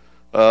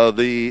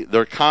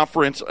 Their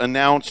conference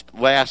announced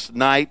last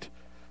night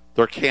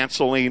they're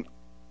canceling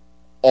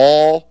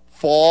all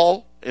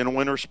fall and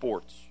winter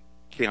sports.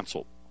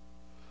 Canceled.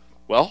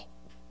 Well,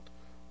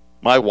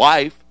 my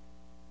wife,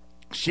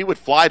 she would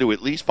fly to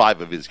at least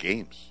 5 of his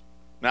games.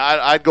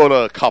 Now, I'd go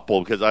to a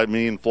couple because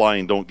me and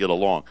flying don't get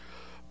along.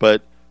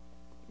 But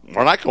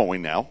we're not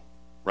going now,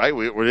 right?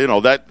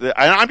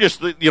 I'm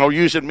just,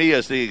 using me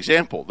as the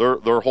example.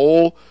 Their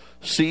whole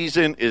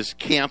season is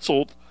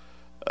canceled.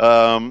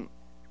 And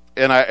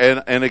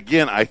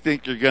again, I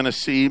think you're going to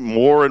see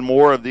more and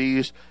more of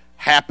these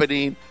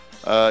happening,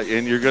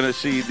 and you're going to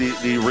see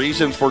the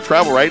reasons for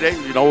travel, right?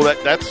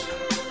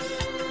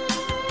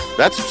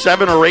 That's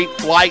 7 or 8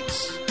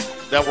 flights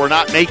that we're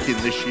not making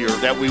this year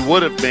that we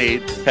would have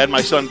made had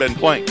my son been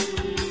playing,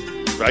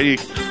 right?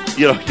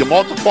 You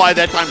multiply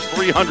that times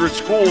 300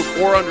 schools,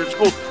 400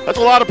 schools. That's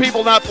a lot of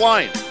people not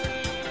flying.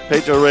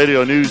 Patriot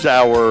Radio News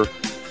Hour.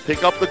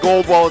 Pick up the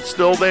gold while it's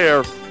still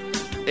there.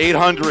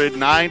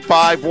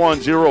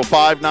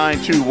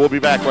 800-951-0592. We'll be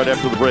back right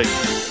after the break.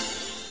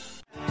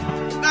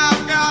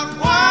 I've got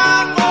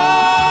one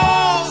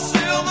more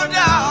silver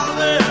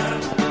dollar,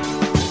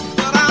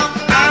 but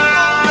I'm not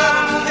gonna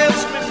let them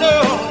catch me, no.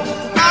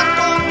 Not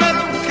gonna let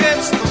them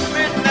catch the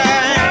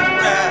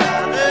Midnight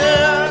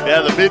Rider.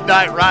 Yeah, the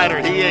Midnight Rider,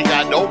 he ain't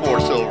got no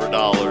more silver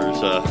dollars.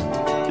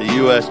 The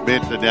U.S.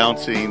 Mint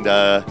announcing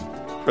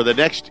for the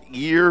next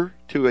year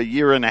to a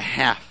year and a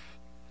half.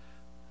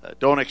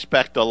 Don't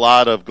expect a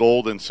lot of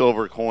gold and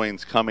silver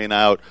coins coming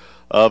out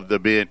of the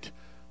Mint.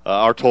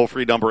 Our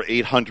toll-free number,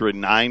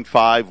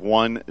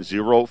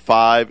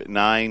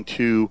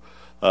 800-951-0592.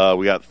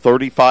 We got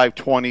 35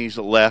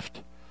 20s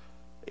left,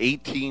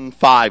 18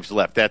 5s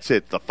left. That's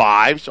it. The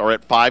 5s are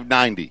at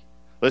 $5.90.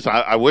 Listen,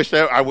 I wish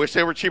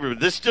they were cheaper, but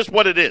this is just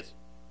what it is.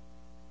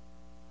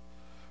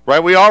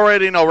 Right? We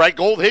already know, right?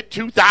 Gold hit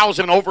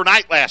 2,000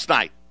 overnight last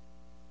night.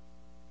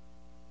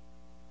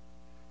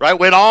 Right,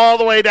 went all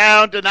the way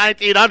down to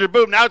 1,900.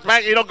 Boom, now it's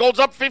back. Gold's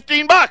up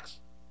 $15.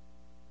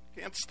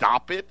 Can't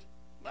stop it.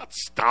 Not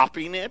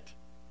stopping it.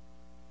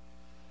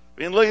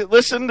 I mean,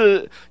 listen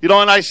to,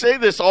 and I say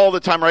this all the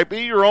time, right?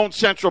 Be your own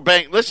central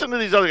bank. Listen to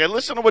these other guys.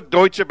 Listen to what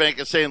Deutsche Bank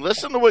is saying.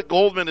 Listen to what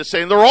Goldman is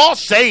saying. They're all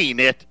saying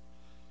it.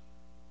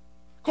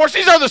 Of course,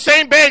 these are the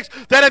same banks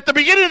that at the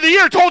beginning of the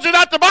year told you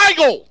not to buy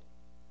gold.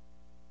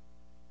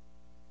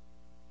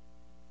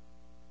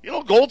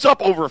 Gold's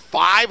up over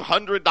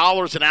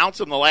 $500 an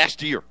ounce in the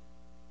last year. Of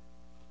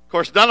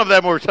course, none of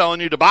them were telling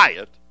you to buy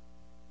it.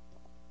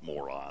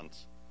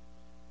 Morons.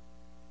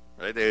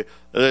 Right?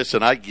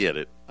 Listen, I get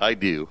it. I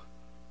do.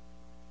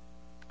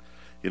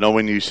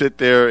 When you sit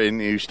there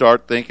and you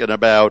start thinking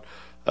about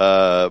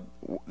the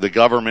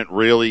government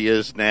really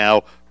is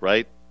now,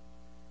 right,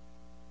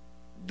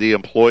 the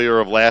employer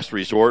of last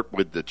resort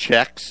with the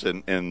checks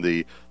and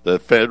the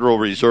Federal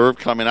Reserve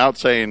coming out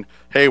saying,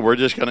 hey, we're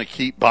just going to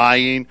keep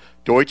buying.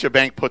 Deutsche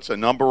Bank puts a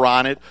number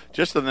on it.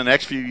 Just in the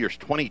next few years,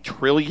 $20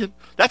 trillion.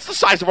 That's the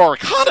size of our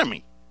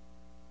economy.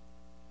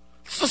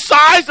 It's the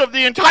size of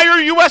the entire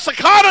U.S.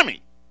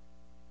 economy.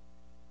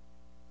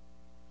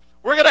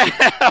 We're going to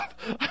have,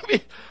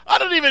 I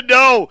don't even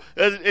know.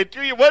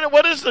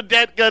 What is the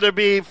debt going to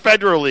be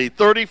federally?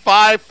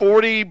 35,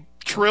 40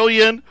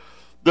 trillion?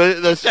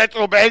 The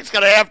central bank's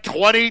going to have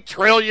 $20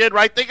 trillion,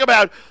 right? Think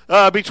about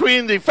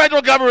between the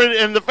federal government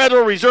and the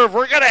Federal Reserve,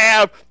 we're going to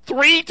have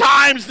 3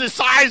 times the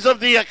size of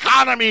the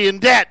economy in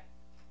debt.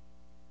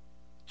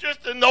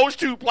 Just in those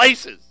 2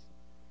 places.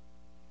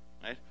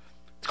 Right?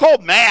 It's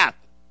called math.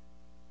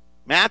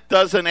 Math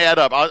doesn't add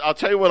up. I'll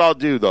tell you what I'll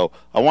do, though.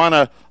 I want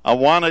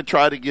to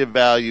try to give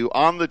value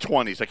on the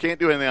 20s. I can't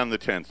do anything on the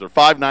 10s. They're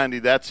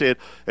 $5.90. That's it.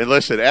 And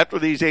listen, after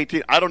these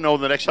 18, I don't know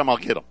the next time I'll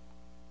get them.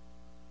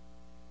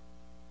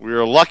 We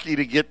were lucky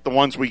to get the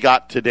ones we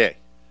got today.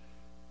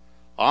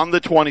 On the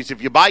 20s,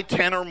 if you buy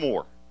 10 or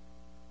more,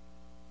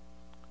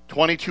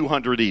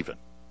 $2,200 even.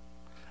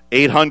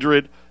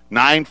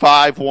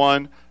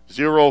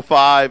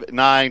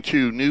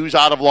 800-951-0592. News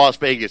out of Las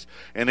Vegas.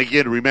 And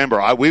again,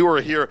 remember, we were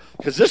here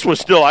because this was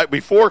still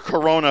before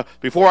Corona,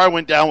 before I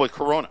went down with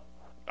Corona.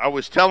 I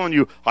was telling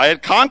you I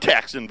had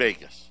contacts in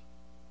Vegas.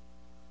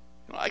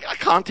 I got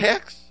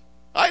contacts.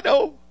 I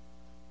know.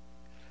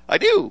 I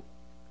do.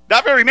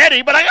 Not very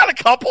many, but I got a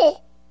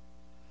couple.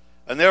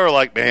 And they were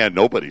like, man,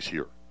 nobody's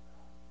here.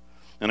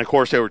 And, of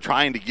course, they were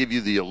trying to give you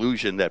the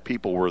illusion that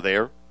people were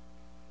there.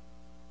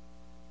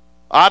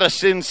 Out of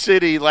Sin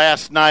City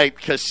last night,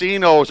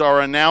 casinos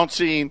are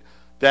announcing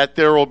that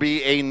there will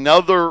be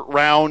another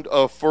round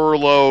of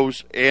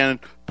furloughs and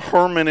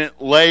permanent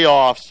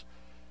layoffs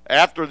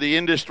after the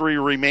industry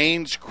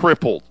remains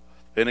crippled.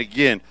 And,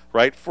 again,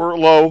 right,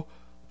 furlough,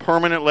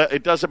 permanent,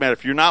 it doesn't matter.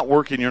 If you're not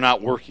working, you're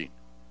not working.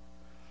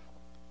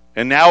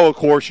 And now, of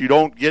course, you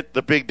don't get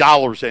the big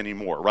dollars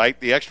anymore, right?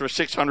 The extra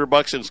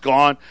 $600 is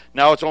gone.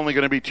 Now it's only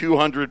going to be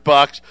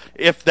 $200,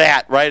 if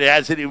that, right?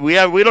 We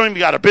don't even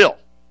got a bill.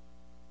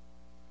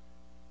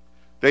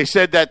 They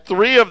said that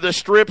 3 of the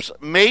Strip's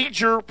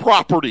major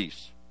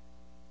properties,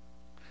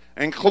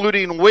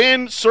 including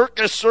Wynn,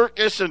 Circus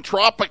Circus, and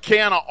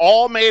Tropicana,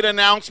 all made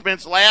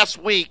announcements last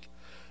week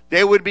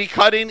they would be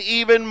cutting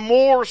even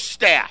more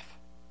staff.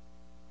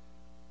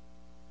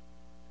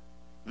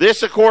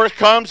 This, of course,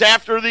 comes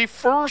after the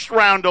first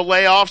round of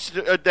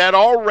layoffs that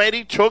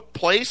already took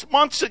place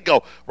months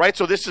ago, right?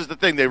 So this is the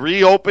thing. They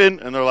reopen,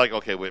 and they're like,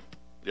 okay, wait,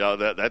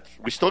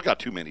 we still got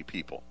too many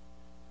people.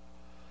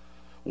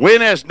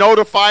 Wynn has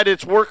notified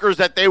its workers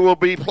that they will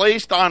be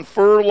placed on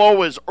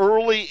furlough as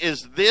early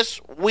as this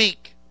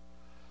week.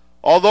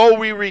 Although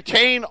we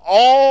retain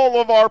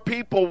all of our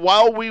people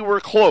while we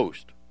were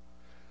closed,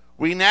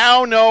 we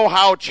now know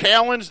how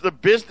challenged the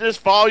business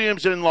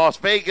volumes in Las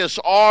Vegas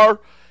are,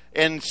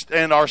 and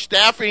are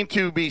staffing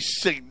to be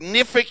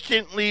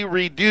significantly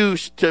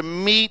reduced to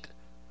meet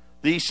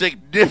the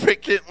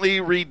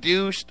significantly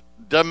reduced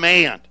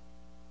demand.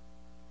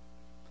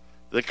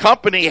 The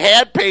company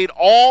had paid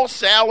all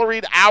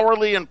salaried,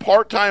 hourly, and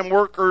part-time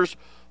workers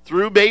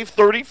through May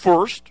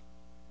 31st,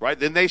 right?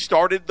 Then they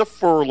started the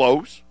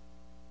furloughs.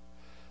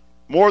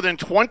 More than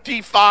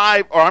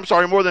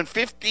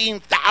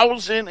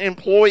 15,000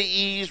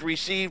 employees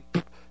received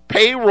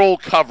payroll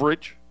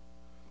coverage.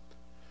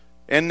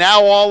 And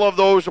now all of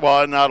those,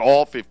 well, not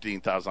all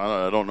 15,000.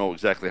 I don't know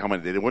exactly how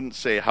many. They wouldn't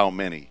say how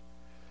many.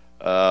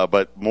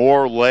 But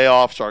more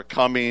layoffs are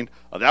coming.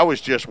 That was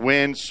just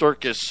Wynn.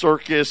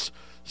 Circus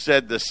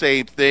said the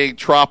same thing.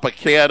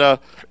 Tropicana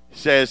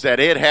says that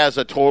it has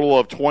a total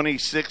of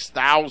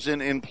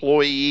 26,000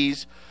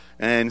 employees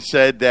and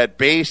said that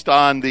based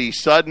on the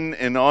sudden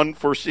and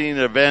unforeseen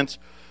events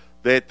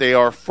that they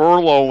are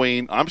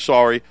furloughing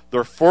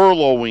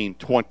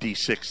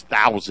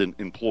 26,000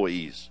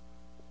 employees.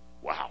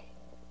 Wow.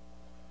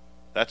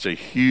 That's a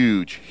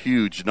huge,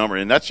 huge number,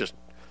 and that's just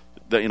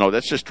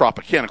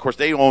Tropicana. Of course,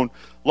 they own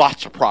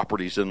lots of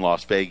properties in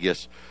Las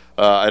Vegas,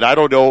 and I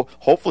don't know.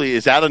 Hopefully,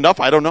 is that enough?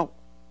 I don't know.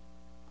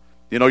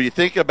 You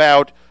think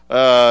about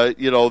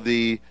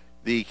the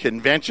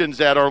conventions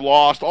that are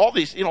lost, all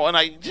these, and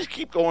I just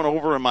keep going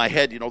over in my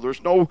head.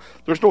 There's no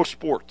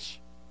sports.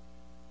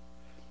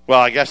 Well,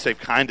 I guess they've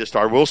kind of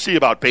started. We'll see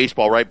about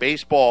baseball, right?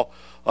 Baseball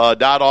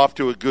not off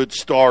to a good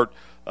start.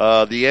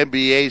 The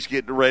NBA's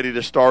getting ready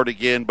to start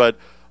again, but.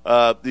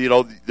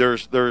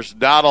 There's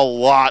not a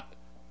lot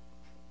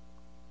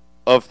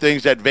of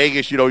things at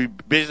Vegas.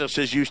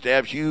 Businesses used to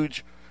have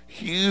huge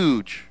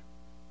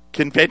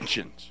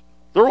conventions.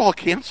 They're all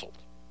canceled,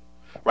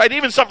 right?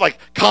 Even stuff like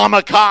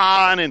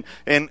Comic-Con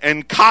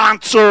and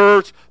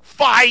concerts,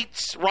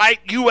 fights,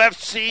 right?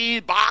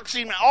 UFC,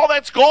 boxing, all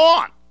that's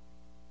gone,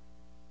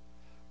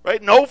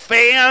 right? No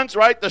fans,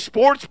 right? The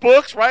sports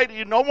books,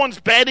 right? No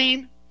one's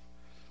betting.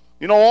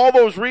 All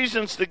those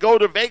reasons to go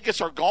to Vegas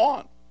are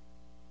gone.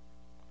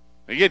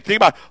 Again,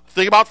 think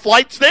about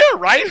flights there,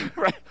 right?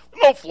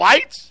 No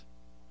flights.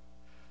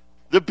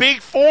 The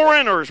big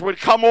foreigners would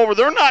come over.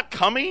 They're not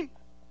coming.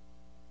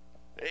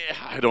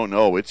 I don't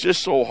know. It's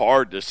just so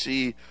hard to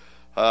see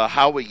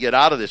how we get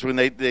out of this. When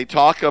they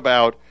talk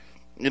about,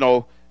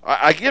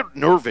 I get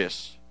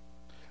nervous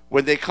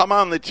when they come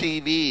on the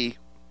TV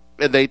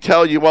and they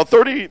tell you, well,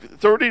 30 to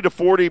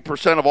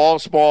 40% of all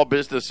small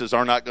businesses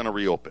are not going to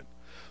reopen.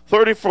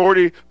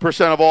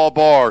 30-40% of all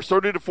bars,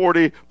 30 to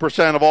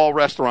 40% of all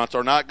restaurants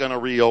are not going to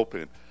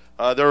reopen.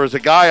 There was a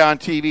guy on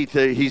TV,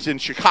 he's in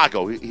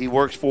Chicago. He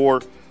works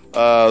for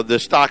the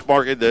stock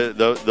market,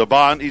 the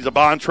bond. He's a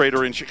bond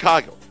trader in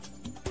Chicago,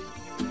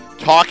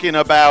 talking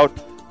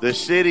about the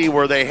city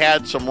where they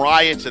had some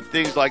riots and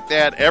things like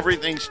that.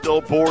 Everything's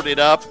still boarded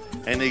up,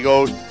 and he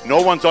goes,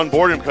 no one's on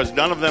board because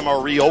none of them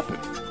are reopened.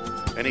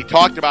 And he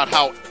talked about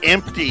how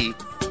empty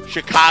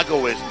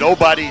Chicago is.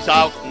 Nobody's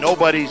out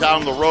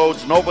on the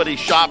roads. Nobody's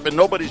shopping.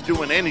 Nobody's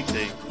doing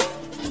anything.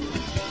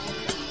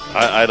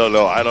 I don't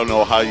know. I don't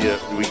know how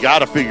we got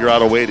to figure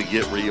out a way to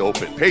get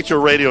reopened. Patriot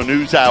Radio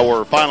News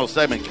Hour, final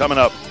segment coming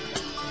up.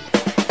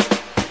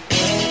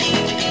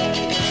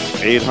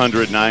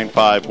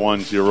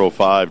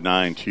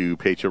 800-951-0592,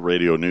 Patriot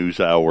Radio News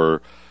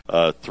Hour.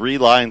 3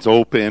 lines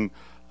open.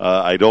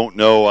 I don't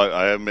know.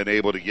 I haven't been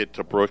able to get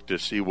to Brooke to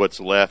see what's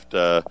left.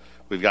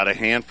 We've got a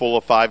handful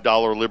of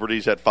 $5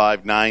 Liberties at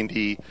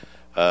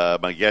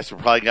 $5.90. My guess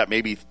we probably got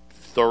maybe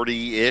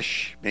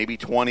 30-ish, maybe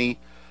 20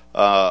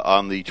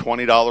 on the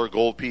 $20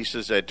 gold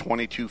pieces at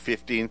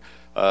 $22.15.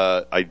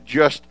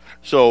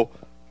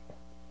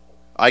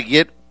 I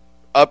get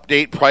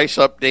price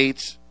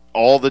updates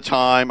all the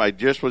time. I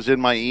just was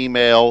in my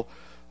email.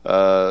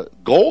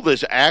 Gold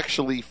has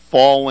actually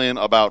fallen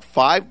about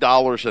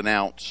 $5 an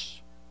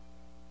ounce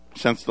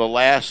since the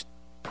last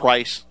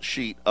price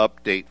sheet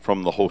update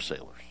from the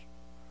wholesalers.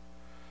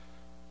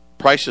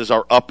 Prices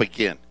are up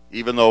again,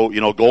 even though,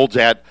 gold's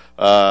at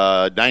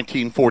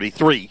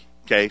 1943.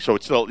 Okay, so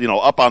it's still,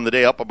 up on the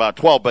day, up about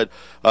 12. But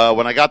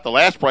when I got the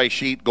last price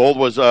sheet, gold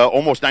was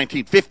almost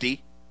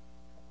 1950.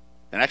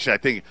 And actually, I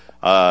think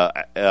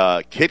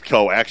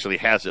Kitco actually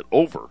has it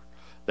over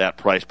that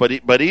price.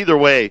 But either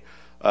way,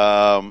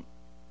 so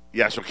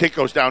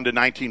Kitco's down to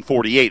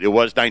 1948. It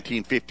was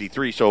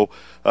 1953. So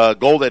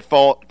gold had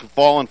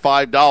fallen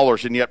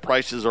 $5, and yet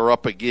prices are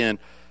up again.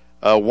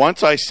 When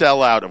I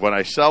sell out of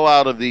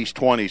these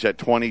 20s at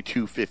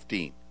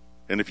 $22.15,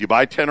 and if you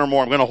buy 10 or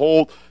more, I'm going to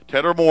hold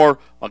 10 or more.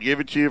 I'll give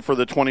it to you for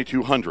the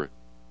 $2,200.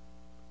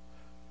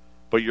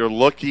 But you're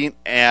looking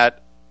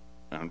at,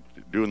 I'm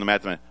doing the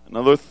math,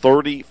 another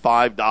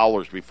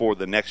 $35 before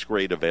the next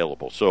grade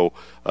available. So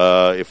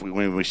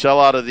when we sell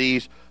out of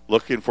these, you're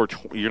going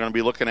to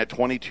be looking at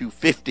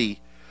 $22.50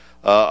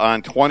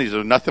 on 20s.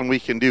 There's nothing we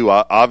can do.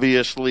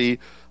 Obviously,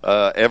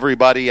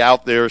 everybody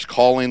out there is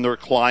calling their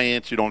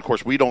clients. Of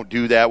course, we don't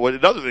do that.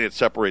 Another thing that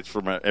separates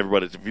from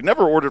everybody is if you've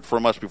never ordered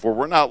from us before,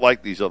 we're not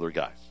like these other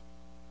guys.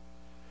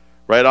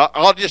 Right?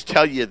 I'll just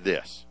tell you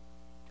this.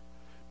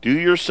 Do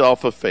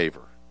yourself a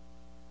favor.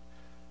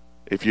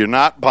 If you're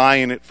not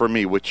buying it from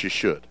me, which you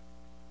should,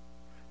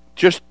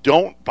 just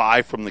don't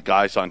buy from the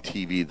guys on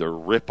TV. They're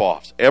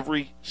rip-offs,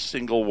 every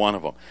single one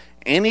of them.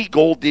 Any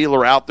gold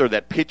dealer out there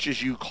that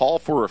pitches you, call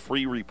for a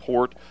free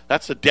report,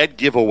 that's a dead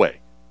giveaway.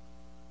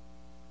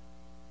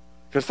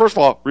 Because, first of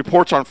all,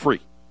 reports aren't free.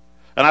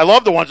 And I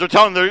love the ones they're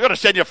telling they're going to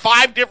send you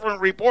 5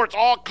 different reports,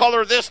 all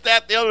color this,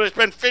 that, the other. They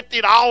spend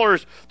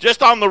 $50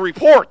 just on the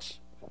reports.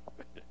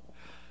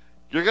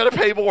 You're going to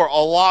pay more, a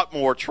lot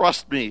more.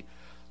 Trust me.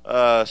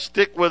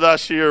 Stick with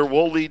us here.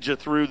 We'll lead you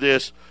through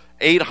this.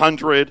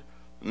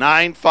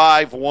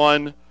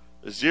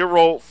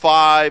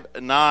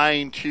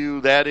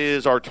 800-951-0592. That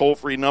is our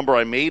toll-free number.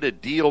 I made a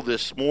deal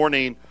this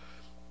morning.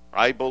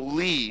 I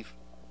believe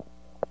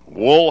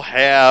we'll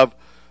have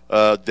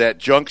that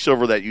junk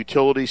silver, that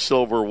utility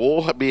silver.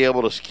 We'll be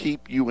able to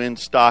keep you in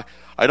stock.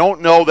 I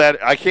don't know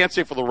that. I can't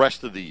say for the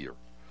rest of the year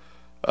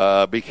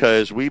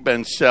because we've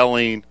been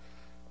selling,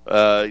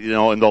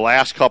 in the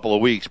last couple of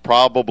weeks,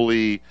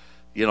 probably,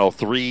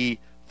 3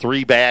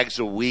 bags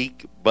a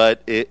week.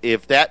 But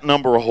if that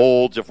number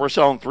holds, if we're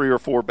selling 3 or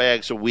 4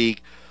 bags a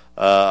week,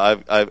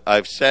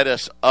 I've set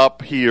us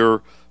up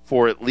here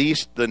for at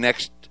least the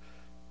next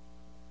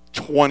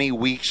 20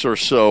 weeks or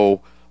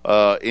so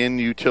in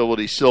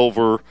utility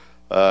silver.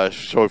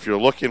 So if you're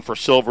looking for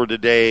silver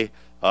today,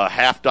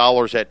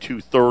 $50 at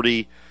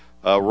 $2.30,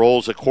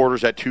 rolls of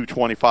quarters at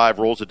 $2.25,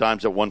 rolls of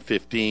dimes at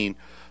 $1.15.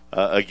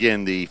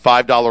 Again, the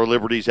 $5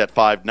 Liberties at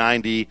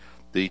 $5.90.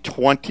 The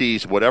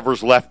 20s,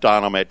 whatever's left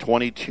on them, at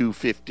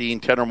 $22.15,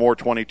 10 or more,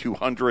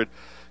 $2,200.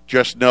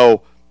 Just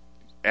know,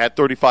 at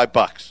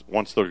 $35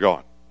 once they're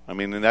gone.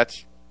 And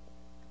that's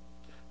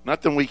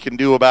nothing we can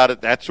do about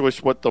it. That's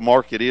just what the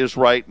market is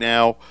right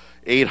now.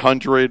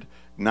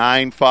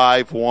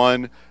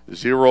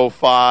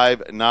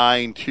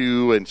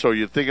 800-951-0592. And so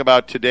you think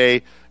about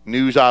today,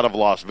 news out of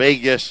Las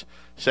Vegas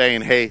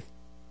saying, hey,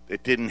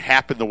 it didn't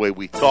happen the way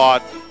we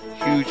thought.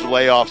 Huge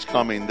layoffs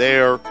coming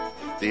there.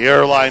 The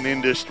airline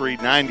industry,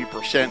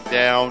 90%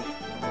 down.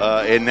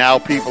 And now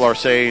people are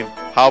saying,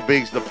 how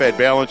big's the Fed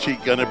balance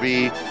sheet going to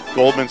be?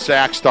 Goldman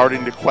Sachs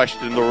starting to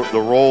question the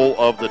role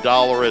of the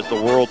dollar as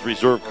the world's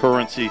reserve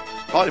currency.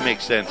 Probably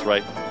makes sense,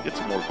 right? Get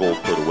some more gold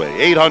put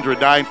away.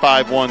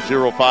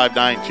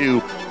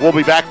 800-951-0592. We'll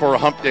be back for a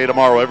hump day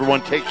tomorrow. Everyone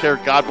take care.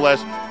 God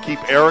bless. Keep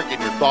Eric in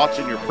your thoughts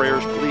and your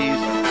prayers, please.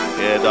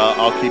 And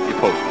I'll keep you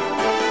posted.